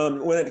think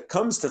when it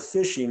comes to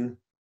fishing,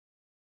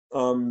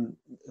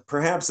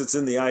 perhaps it's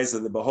in the eyes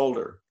of the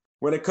beholder.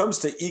 When it comes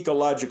to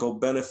ecological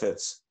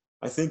benefits,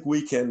 I think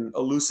we can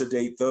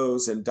elucidate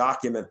those and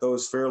document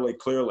those fairly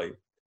clearly.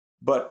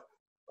 But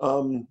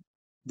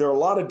there are a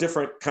lot of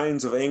different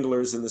kinds of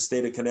anglers in the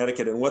state of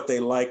Connecticut, and what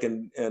they like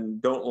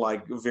and don't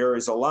like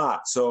varies a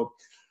lot. So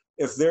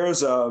if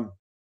there's a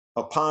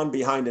pond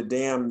behind a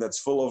dam that's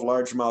full of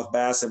largemouth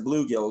bass and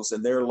bluegills,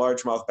 and they're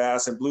largemouth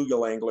bass and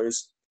bluegill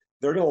anglers,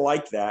 they're going to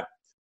like that.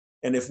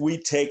 And if we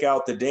take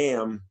out the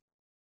dam,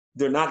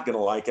 they're not going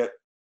to like it,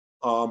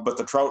 but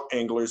the trout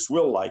anglers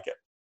will like it.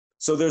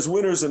 So there's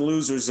winners and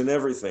losers in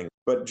everything.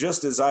 But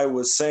just as I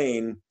was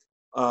saying,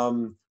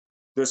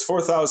 there's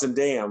 4,000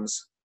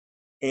 dams,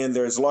 and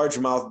there's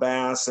largemouth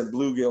bass and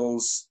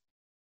bluegills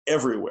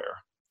everywhere.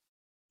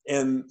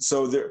 And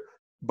so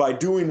by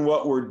doing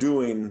what we're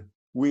doing,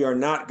 we are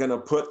not going to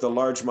put the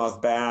largemouth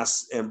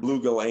bass and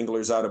bluegill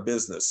anglers out of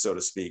business, so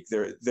to speak.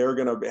 They're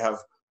going to have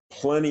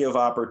plenty of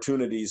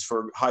opportunities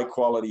for high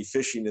quality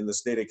fishing in the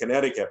state of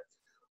Connecticut.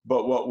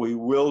 But what we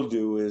will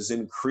do is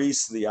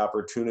increase the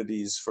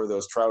opportunities for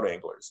those trout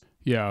anglers.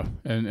 Yeah,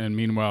 and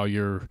meanwhile,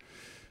 you're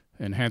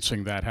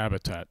enhancing that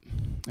habitat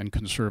and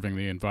conserving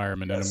the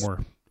environment in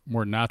a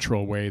more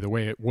natural way, the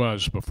way it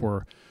was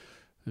before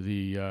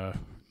the,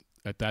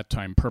 at that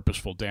time,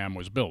 purposeful dam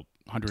was built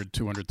 100,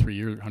 200,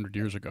 300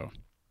 years ago.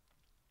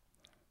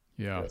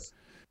 Yeah. Yes.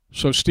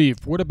 So,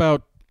 Steve, what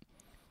about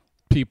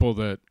people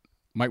that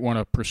might want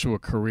to pursue a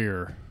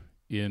career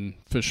in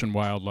fish and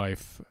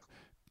wildlife,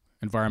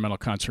 environmental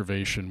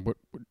conservation? What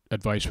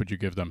advice would you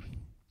give them?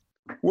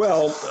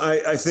 Well,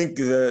 I think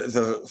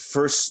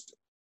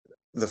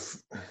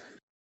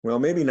well,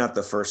 maybe not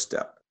the first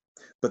step,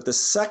 but the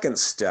second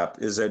step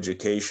is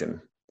education.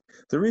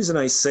 The reason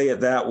I say it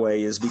that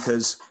way is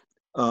because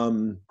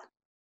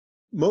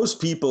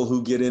most people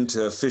who get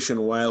into fish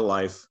and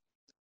wildlife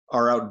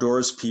are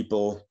outdoors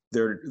people.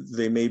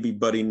 They may be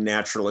budding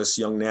naturalists,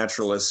 young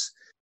naturalists,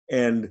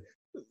 and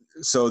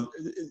so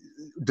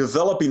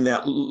developing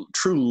that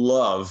true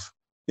love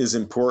is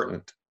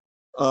important,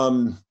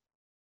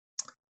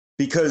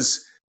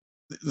 because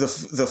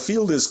the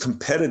field is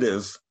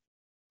competitive,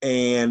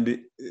 and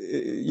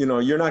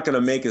you're not going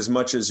to make as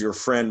much as your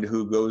friend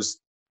who goes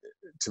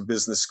to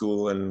business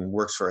school and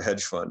works for a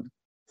hedge fund.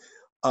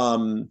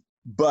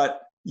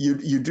 But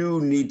you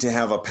do need to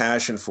have a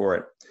passion for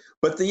it.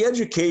 But the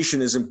education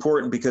is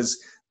important,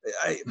 because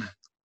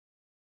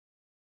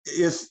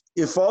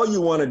if all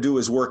you want to do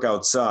is work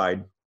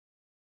outside,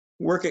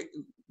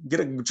 get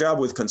a job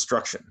with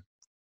construction.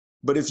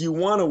 But if you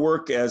want to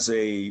work as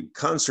a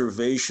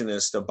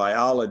conservationist, a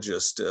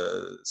biologist,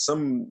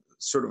 some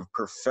sort of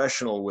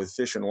professional with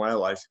fish and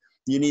wildlife,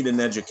 you need an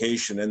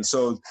education. And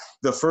so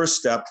the first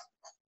step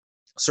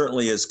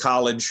certainly is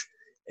college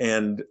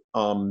and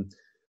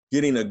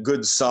getting a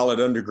good, solid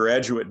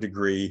undergraduate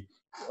degree.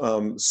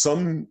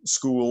 Some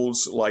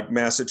schools like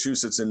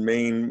Massachusetts and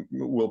Maine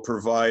will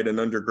provide an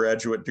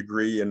undergraduate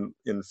degree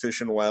in fish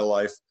and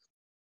wildlife.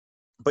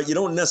 But you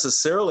don't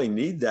necessarily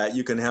need that.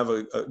 You can have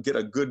get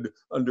a good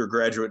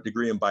undergraduate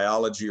degree in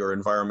biology or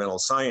environmental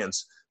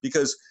science,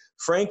 because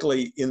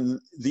frankly, in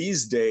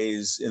these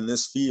days, in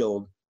this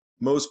field,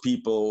 most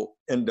people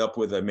end up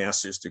with a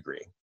master's degree.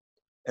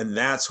 And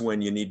that's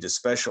when you need to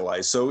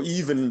specialize. So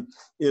even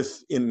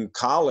if in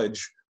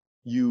college,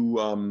 you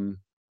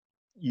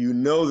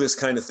know this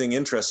kind of thing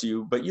interests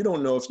you, but you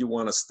don't know if you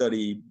want to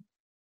study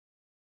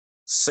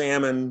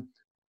salmon,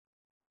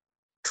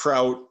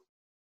 trout,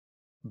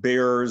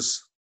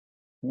 bears,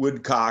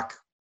 woodcock,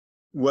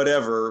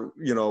 whatever,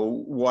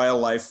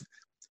 wildlife,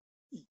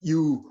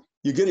 you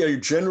get a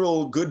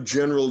good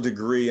general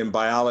degree in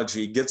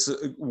biology,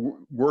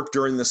 work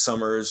during the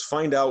summers,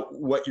 find out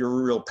what your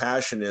real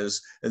passion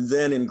is, and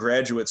then in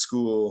graduate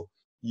school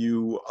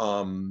you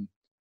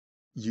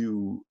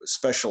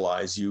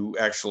specialize. You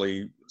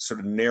actually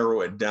sort of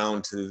narrow it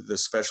down to the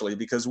specialty,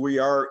 because we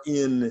are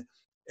in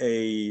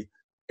a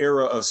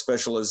era of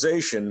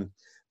specialization.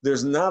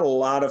 There's not a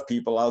lot of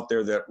people out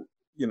there that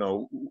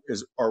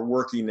are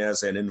working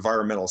as an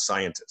environmental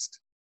scientist.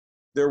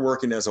 They're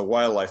working as a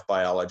wildlife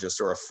biologist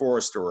or a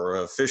forester or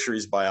a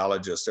fisheries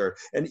biologist,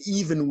 and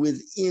even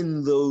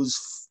within those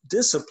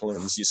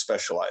disciplines, you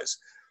specialize.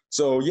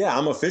 So yeah,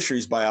 I'm a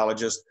fisheries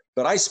biologist,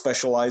 but I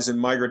specialize in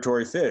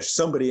migratory fish.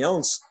 Somebody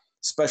else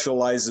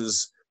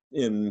specializes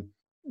in,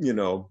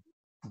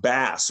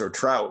 bass or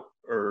trout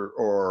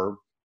or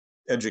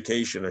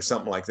education or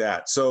something like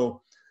that.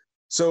 So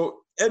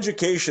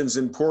education's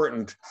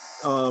important,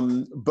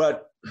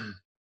 but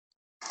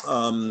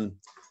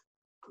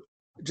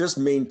just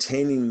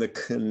maintaining the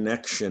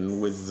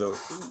connection with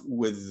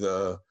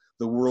the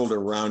world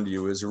around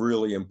you is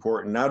really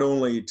important, not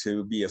only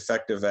to be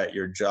effective at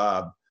your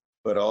job,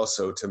 but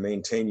also to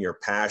maintain your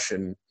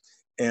passion.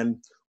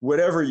 And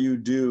whatever you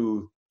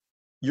do,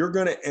 you're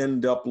going to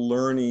end up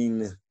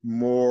learning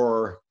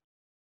more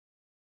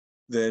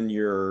than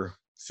your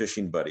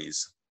fishing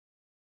buddies,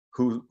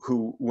 who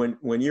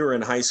when you were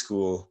in high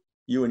school,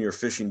 you and your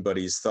fishing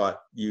buddies thought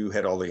you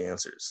had all the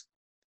answers.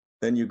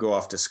 Then you go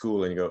off to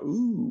school and you go,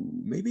 ooh,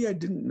 maybe I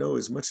didn't know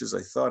as much as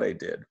I thought I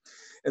did.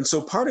 And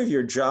so part of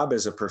your job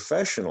as a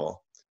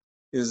professional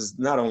is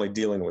not only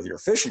dealing with your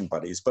fishing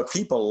buddies, but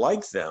people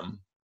like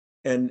them,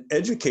 and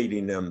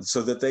educating them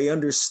so that they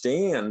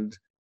understand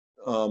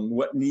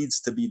what needs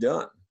to be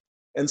done.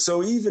 And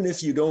so even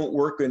if you don't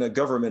work in a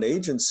government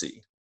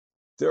agency,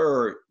 there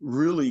are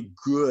really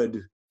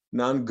good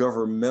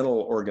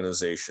non-governmental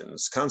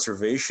organizations,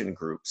 conservation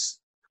groups,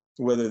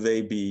 whether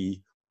they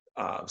be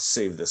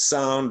Save the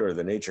Sound or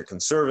the Nature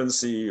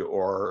Conservancy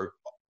or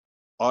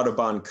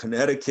Audubon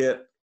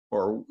Connecticut,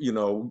 or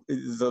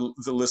the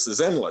list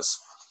is endless.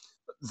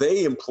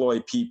 They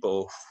employ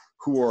people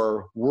who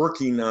are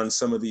working on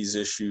some of these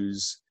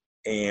issues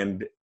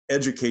and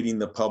educating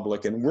the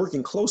public and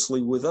working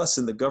closely with us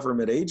in the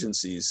government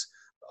agencies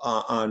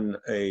on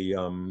a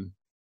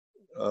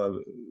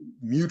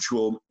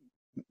mutual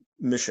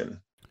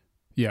mission.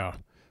 Yeah,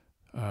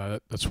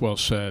 that's well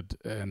said,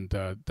 and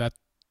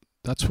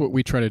that's what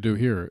we try to do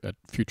here at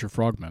Future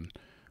Frogmen.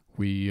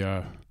 We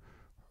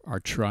are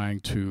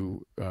trying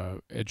to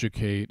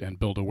educate and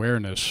build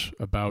awareness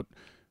about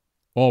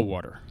all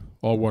water.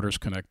 All water is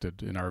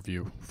connected, in our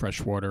view: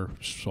 fresh water,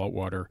 salt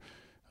water,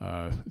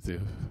 the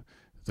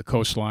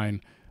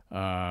coastline.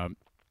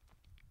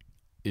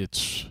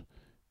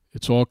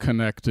 It's all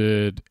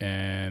connected,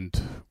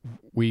 and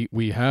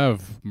we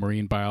have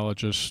marine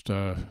biologists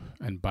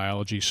and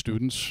biology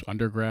students,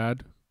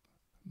 undergrad,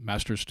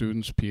 master's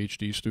students,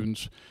 PhD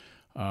students,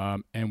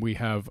 and we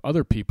have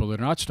other people that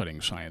are not studying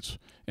science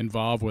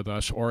involved with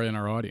us or in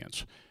our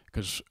audience,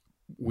 because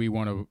we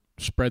want to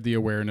spread the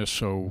awareness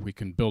so we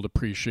can build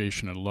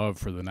appreciation and love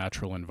for the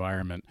natural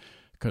environment.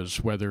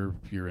 Because whether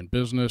you're in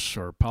business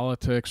or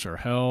politics or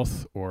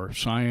health or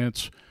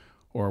science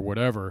or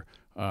whatever,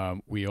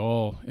 we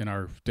all, in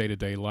our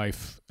day-to-day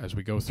life, as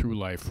we go through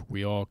life,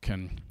 we all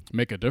can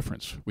make a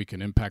difference. We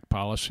can impact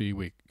policy.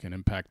 We can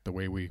impact the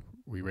way we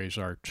raise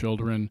our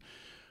children,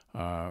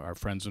 our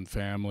friends and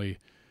family.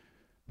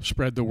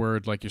 Spread the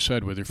word, like you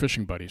said, with your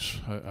fishing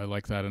buddies. I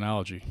like that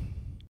analogy.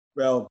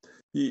 Well,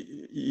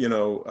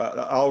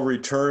 I'll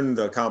return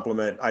the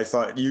compliment. I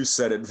thought you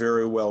said it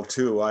very well,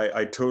 too.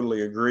 I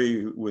totally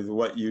agree with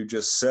what you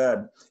just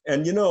said.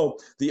 And,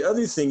 the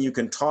other thing you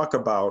can talk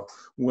about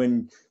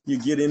when you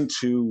get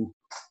into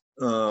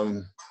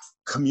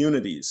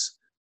communities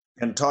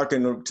and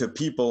talking to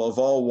people of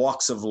all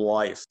walks of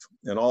life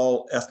and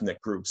all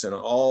ethnic groups and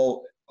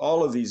all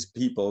of these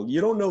people,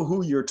 you don't know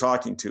who you're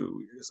talking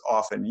to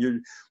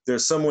often.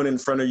 There's someone in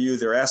front of you,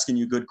 they're asking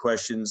you good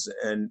questions,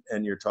 and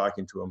you're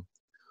talking to them.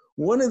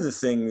 one of the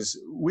things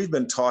we've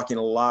been talking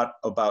a lot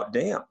about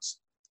dams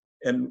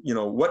and,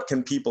 what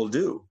can people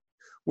do?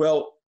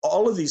 Well,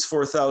 all of these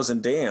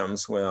 4,000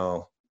 dams,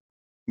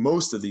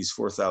 most of these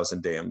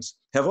 4,000 dams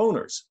have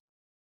owners.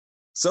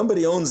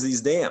 Somebody owns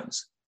these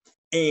dams,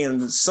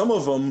 and some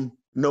of them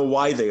know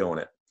why they own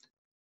it.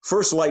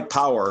 First Light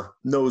Power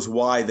knows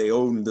why they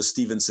own the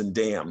Stevenson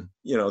Dam.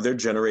 They're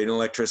generating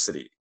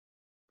electricity.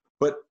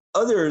 But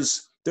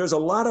others, there's a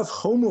lot of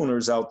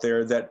homeowners out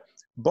there that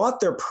bought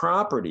their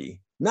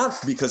property, not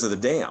because of the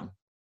dam.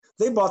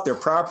 They bought their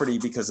property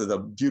because of the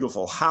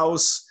beautiful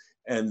house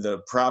and the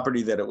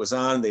property that it was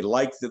on. They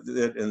liked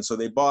it, and so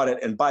they bought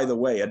it. And by the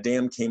way, a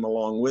dam came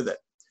along with it.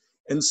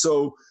 And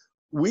so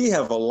we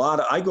have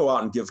I go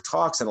out and give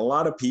talks, and a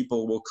lot of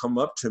people will come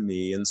up to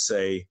me and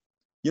say,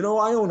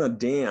 I own a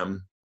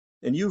dam,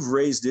 and you've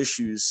raised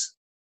issues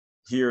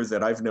here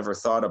that I've never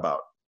thought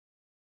about.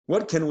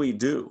 What can we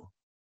do?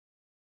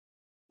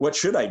 What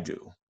should I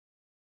do?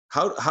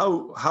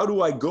 How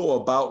do I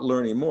go about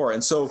learning more?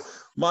 And so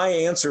my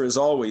answer is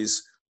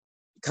always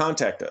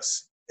contact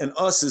us. And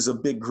us is a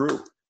big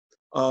group.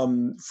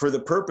 For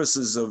the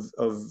purposes of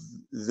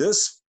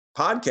this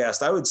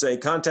podcast, I would say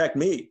contact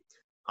me.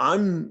 I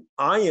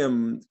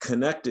am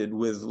connected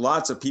with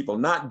lots of people,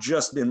 not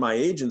just in my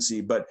agency,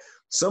 but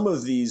some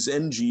of these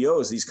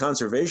NGOs, these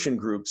conservation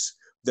groups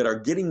that are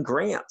getting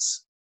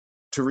grants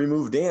to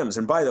remove dams.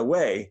 And by the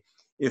way,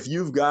 if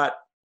you've got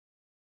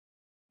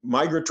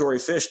migratory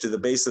fish to the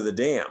base of the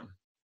dam,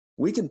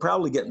 we can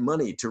probably get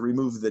money to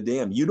remove the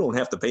dam. You don't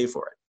have to pay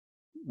for it.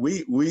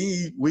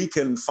 We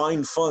can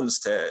find funds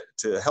to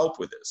help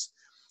with this.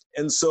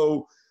 And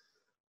so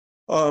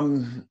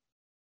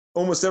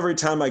almost every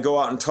time I go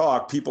out and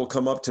talk, people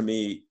come up to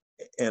me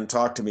and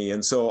talk to me.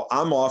 And so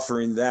I'm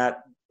offering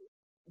that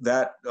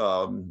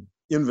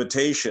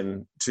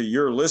invitation to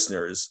your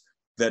listeners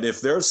that if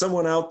there's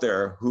someone out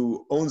there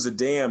who owns a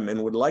dam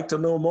and would like to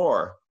know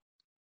more,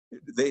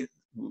 they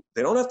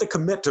don't have to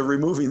commit to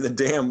removing the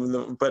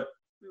dam, but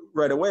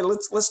right away,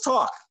 let's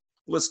talk.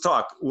 Let's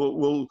talk.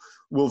 We'll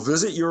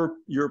visit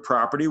your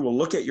property. We'll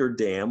look at your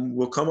dam.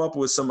 We'll come up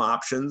with some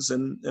options,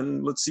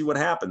 and let's see what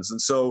happens.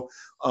 And so,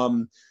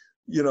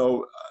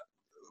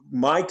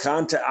 my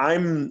contact.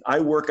 I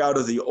work out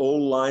of the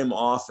Old Lyme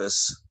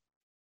office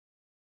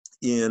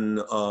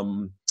in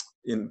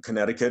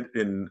Connecticut,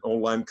 in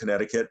Old Lyme,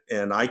 Connecticut,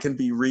 and I can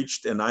be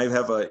reached. And I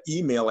have an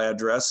email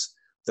address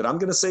that I'm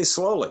going to say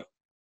slowly.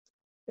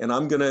 And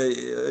I'm going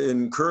to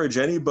encourage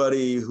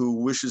anybody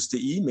who wishes to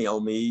email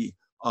me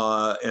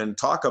and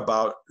talk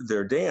about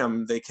their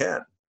dam, they can.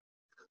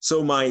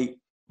 So my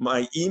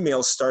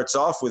email starts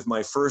off with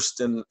my first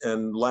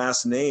and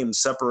last name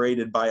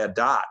separated by a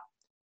dot.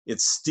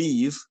 It's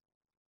Steve.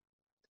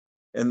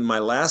 And my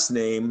last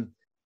name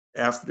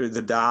after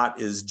the dot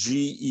is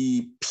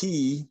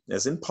GEP,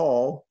 as in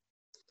Paul,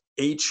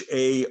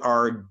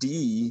 HARD,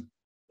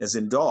 as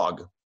in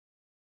dog.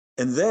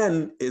 And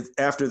then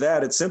after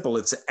that, it's simple.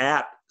 It's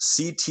at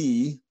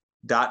ct.gov,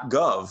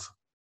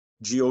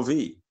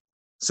 G-O-V.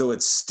 So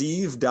it's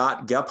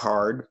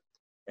steve.gebhard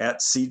at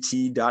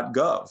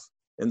ct.gov.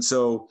 And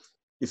so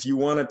if you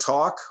want to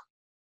talk,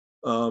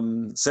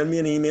 send me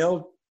an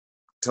email,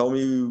 tell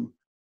me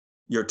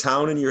your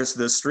town and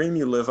the stream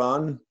you live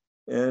on,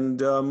 and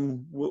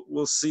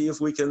we'll see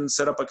if we can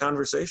set up a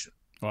conversation.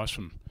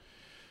 Awesome.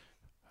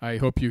 I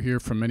hope you hear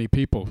from many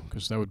people,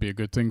 because that would be a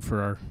good thing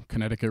for our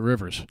Connecticut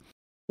rivers.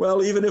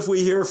 Well, even if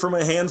we hear from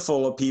a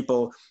handful of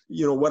people,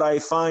 what I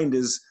find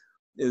is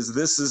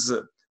this is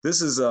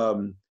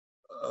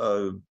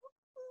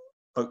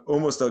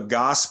almost a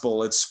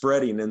gospel. It's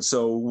spreading, and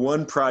so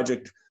one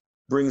project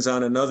brings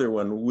on another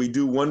one. We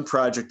do one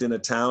project in a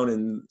town,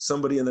 and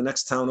somebody in the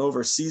next town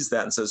over sees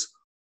that and says,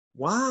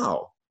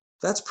 "Wow,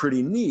 that's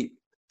pretty neat.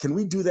 Can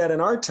we do that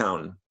in our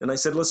town?" And I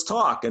said, "Let's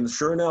talk." And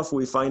sure enough,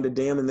 we find a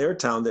dam in their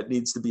town that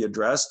needs to be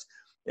addressed,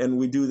 and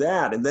we do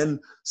that. And then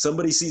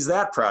somebody sees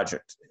that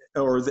project.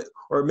 Or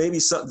maybe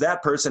that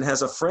person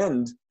has a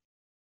friend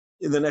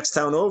in the next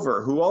town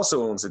over who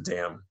also owns a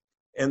dam,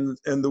 and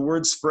the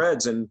word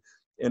spreads, and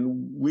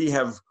we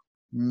have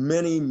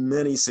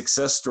many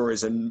success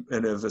stories and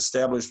have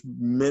established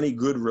many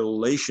good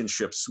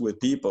relationships with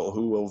people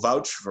who will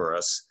vouch for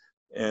us,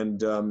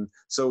 and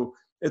so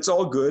it's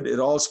all good. It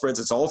all spreads.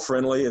 It's all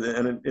friendly,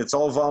 and it's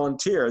all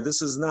volunteer.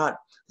 This is not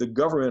the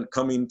government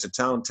coming to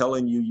town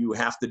telling you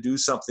have to do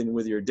something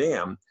with your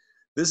dam.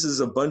 This is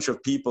a bunch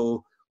of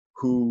people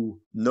who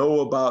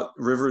know about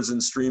rivers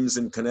and streams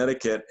in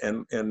Connecticut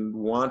and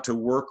want to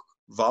work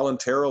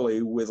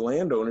voluntarily with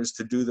landowners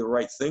to do the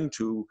right thing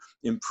to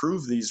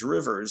improve these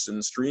rivers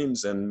and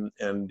streams and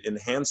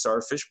enhance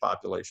our fish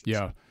populations.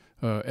 Yeah,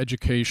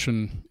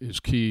 education is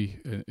key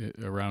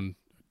around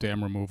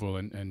dam removal,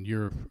 and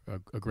you're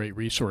a great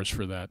resource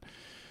for that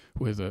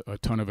with a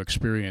ton of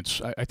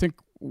experience. I think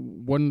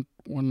one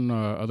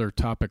other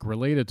topic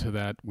related to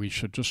that we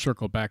should just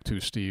circle back to,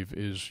 Steve,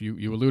 is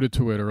you alluded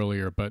to it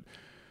earlier, but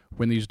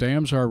when these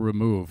dams are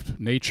removed,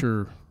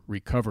 nature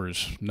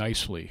recovers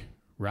nicely,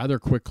 rather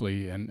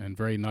quickly and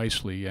very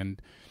nicely. And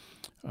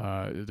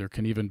There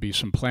can even be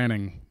some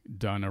planning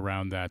done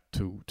around that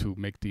to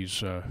make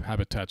these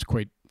habitats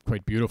quite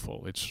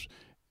beautiful. It's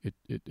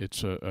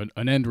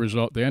an end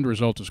result. The end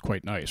result is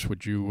quite nice.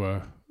 Would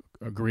you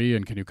agree?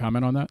 And can you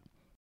comment on that?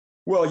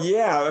 Well,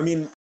 yeah. I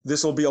mean,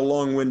 this will be a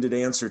long-winded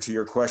answer to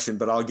your question,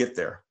 but I'll get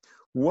there.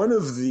 One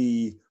of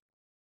the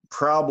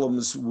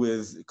problems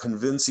with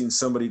convincing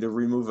somebody to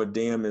remove a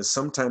dam is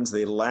sometimes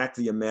they lack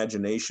the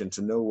imagination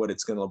to know what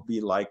it's going to be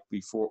like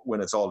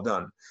when it's all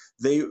done.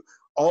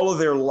 All of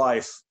their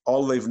life,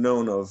 all they've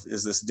known of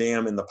is this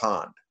dam in the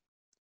pond.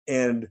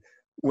 And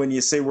when you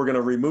say we're going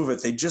to remove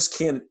it, they just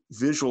can't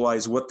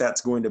visualize what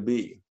that's going to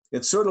be.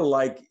 It's sort of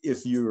like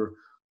if you're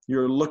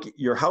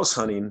house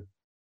hunting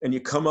and you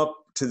come up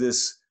to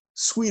this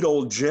sweet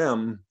old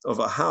gem of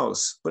a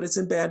house, but it's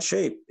in bad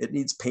shape. It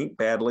needs paint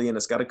badly, and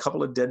it's got a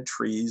couple of dead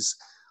trees,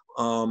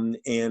 and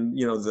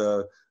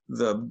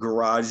the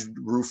garage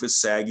roof is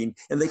sagging,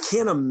 and they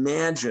can't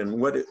imagine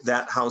what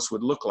that house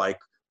would look like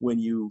when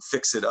you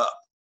fix it up.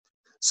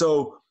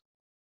 So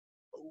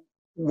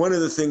one of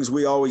the things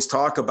we always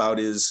talk about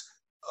is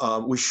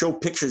we show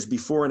pictures,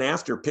 before and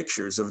after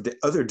pictures of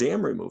other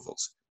dam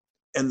removals,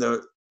 and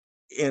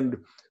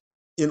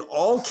in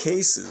all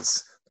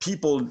cases,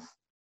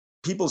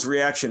 people's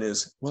reaction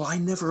is, well, I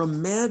never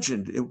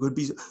imagined it would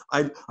be,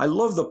 I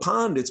love the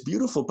pond, it's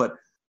beautiful, but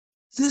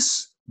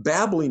this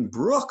babbling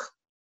brook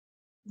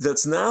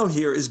that's now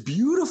here is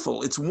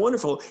beautiful, it's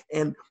wonderful,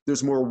 and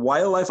there's more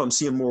wildlife, I'm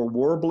seeing more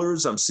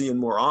warblers, I'm seeing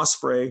more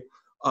osprey,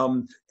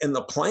 and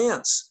the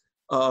plants,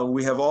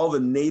 we have all the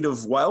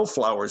native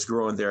wildflowers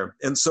growing there.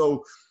 And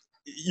so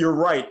you're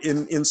right,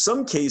 in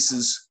some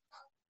cases,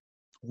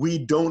 we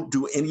don't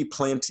do any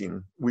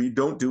planting, we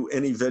don't do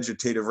any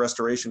vegetative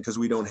restoration because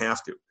we don't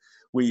have to.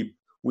 We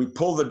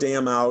pull the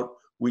dam out,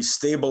 we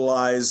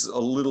stabilize a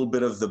little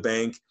bit of the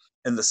bank,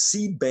 and the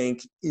seed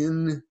bank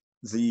in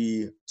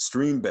the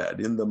stream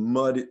bed, in the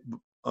mud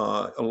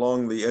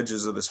along the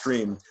edges of the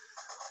stream,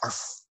 are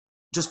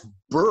just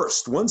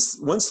burst. Once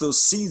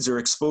those seeds are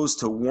exposed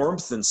to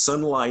warmth and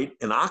sunlight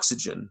and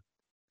oxygen,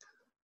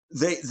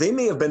 they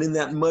may have been in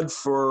that mud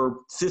for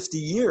 50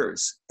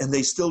 years, and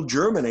they still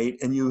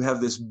germinate, and you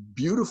have this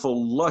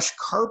beautiful, lush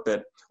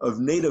carpet of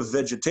native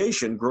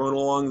vegetation growing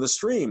along the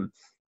stream.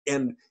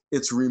 And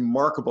it's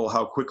remarkable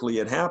how quickly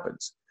it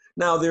happens.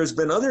 Now, there's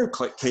been other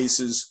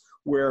cases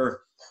where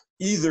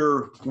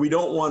either we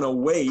don't want to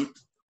wait,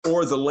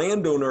 or the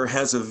landowner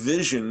has a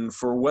vision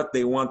for what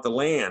they want the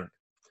land.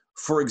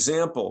 For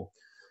example,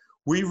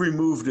 we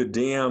removed a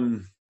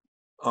dam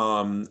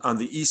on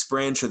the east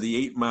branch of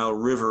the 8 Mile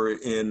River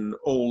in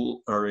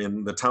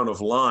the town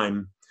of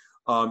Lyme,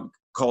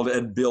 called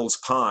Ed Bill's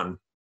Pond.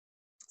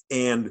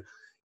 And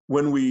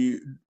when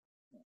we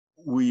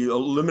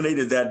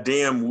eliminated that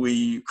dam,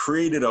 we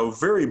created a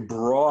very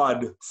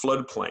broad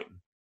floodplain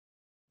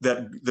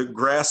that the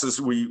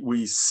grasses,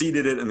 we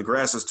seeded it and the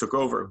grasses took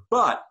over.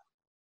 But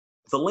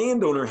the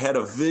landowner had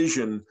a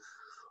vision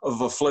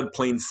of a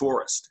floodplain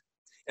forest.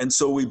 And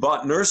so we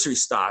bought nursery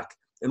stock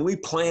and we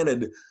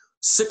planted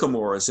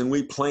sycamores, and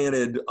we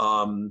planted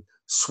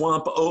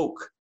swamp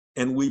oak,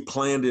 and we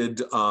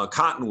planted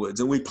cottonwoods,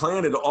 and we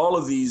planted all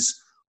of these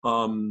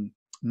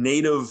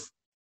native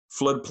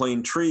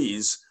floodplain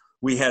trees.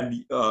 We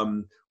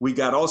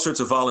got all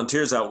sorts of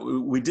volunteers out.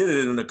 We did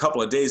it in a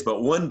couple of days,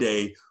 but one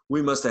day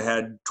we must have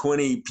had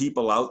 20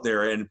 people out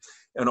there, and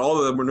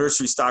all of the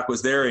nursery stock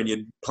was there, and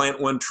you'd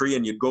plant one tree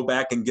and you'd go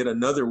back and get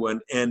another one.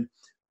 And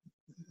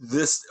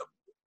this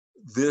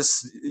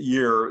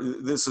year,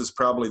 this is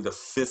probably the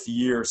 5th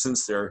year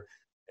since there,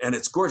 and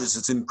it's gorgeous.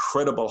 It's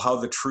incredible how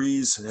the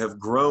trees have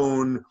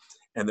grown,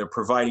 and they're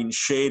providing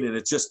shade, and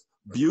it's just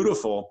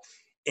beautiful.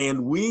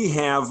 And we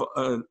have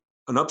an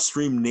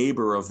upstream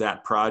neighbor of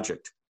that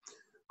project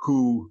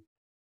who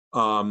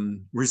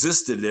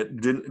resisted it,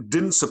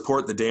 didn't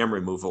support the dam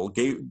removal,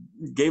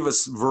 gave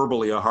us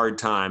verbally a hard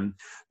time.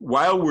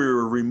 While we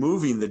were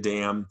removing the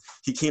dam,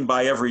 he came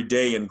by every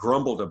day and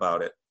grumbled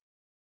about it.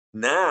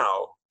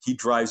 Now he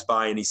drives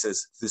by and he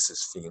says, "This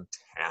is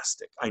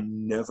fantastic. I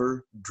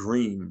never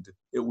dreamed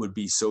it would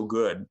be so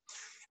good."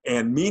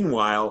 And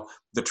meanwhile,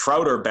 the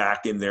trout are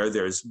back in there.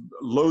 There's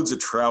loads of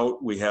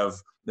trout. We have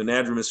the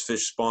anadromous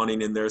fish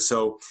spawning in there.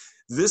 So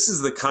this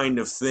is the kind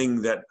of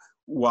thing that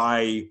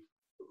why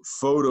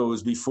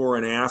photos before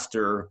and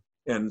after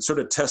and sort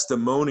of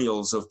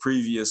testimonials of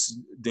previous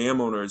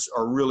dam owners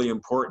are really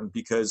important,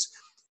 because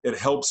it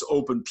helps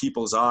open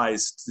people's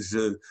eyes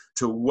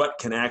to what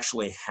can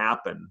actually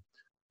happen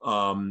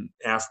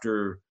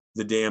after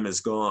the dam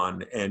is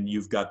gone and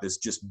you've got this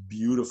just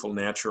beautiful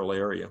natural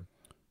area.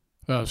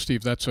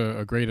 Steve, that's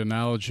a great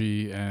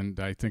analogy, and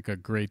I think a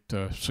great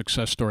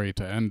success story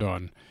to end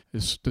on.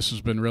 This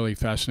has been really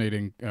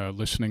fascinating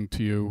listening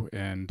to you,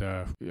 and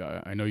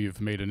I know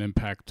you've made an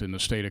impact in the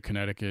state of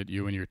Connecticut,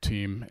 you and your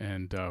team,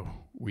 and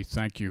we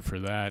thank you for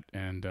that,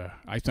 and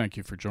I thank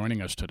you for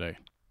joining us today.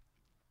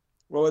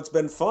 Well, it's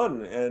been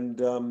fun, and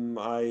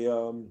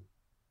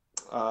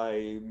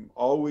I'm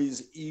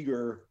always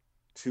eager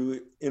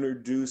to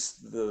introduce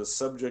the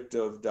subject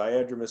of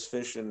diadromous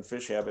fish and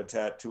fish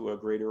habitat to a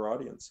greater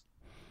audience.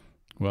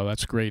 Well,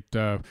 that's great.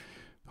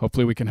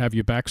 Hopefully we can have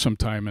you back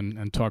sometime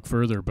and talk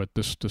further, but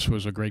this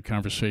was a great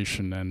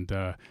conversation, and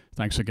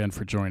thanks again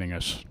for joining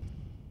us.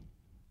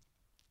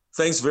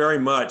 Thanks very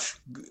much.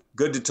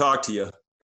 Good to talk to you.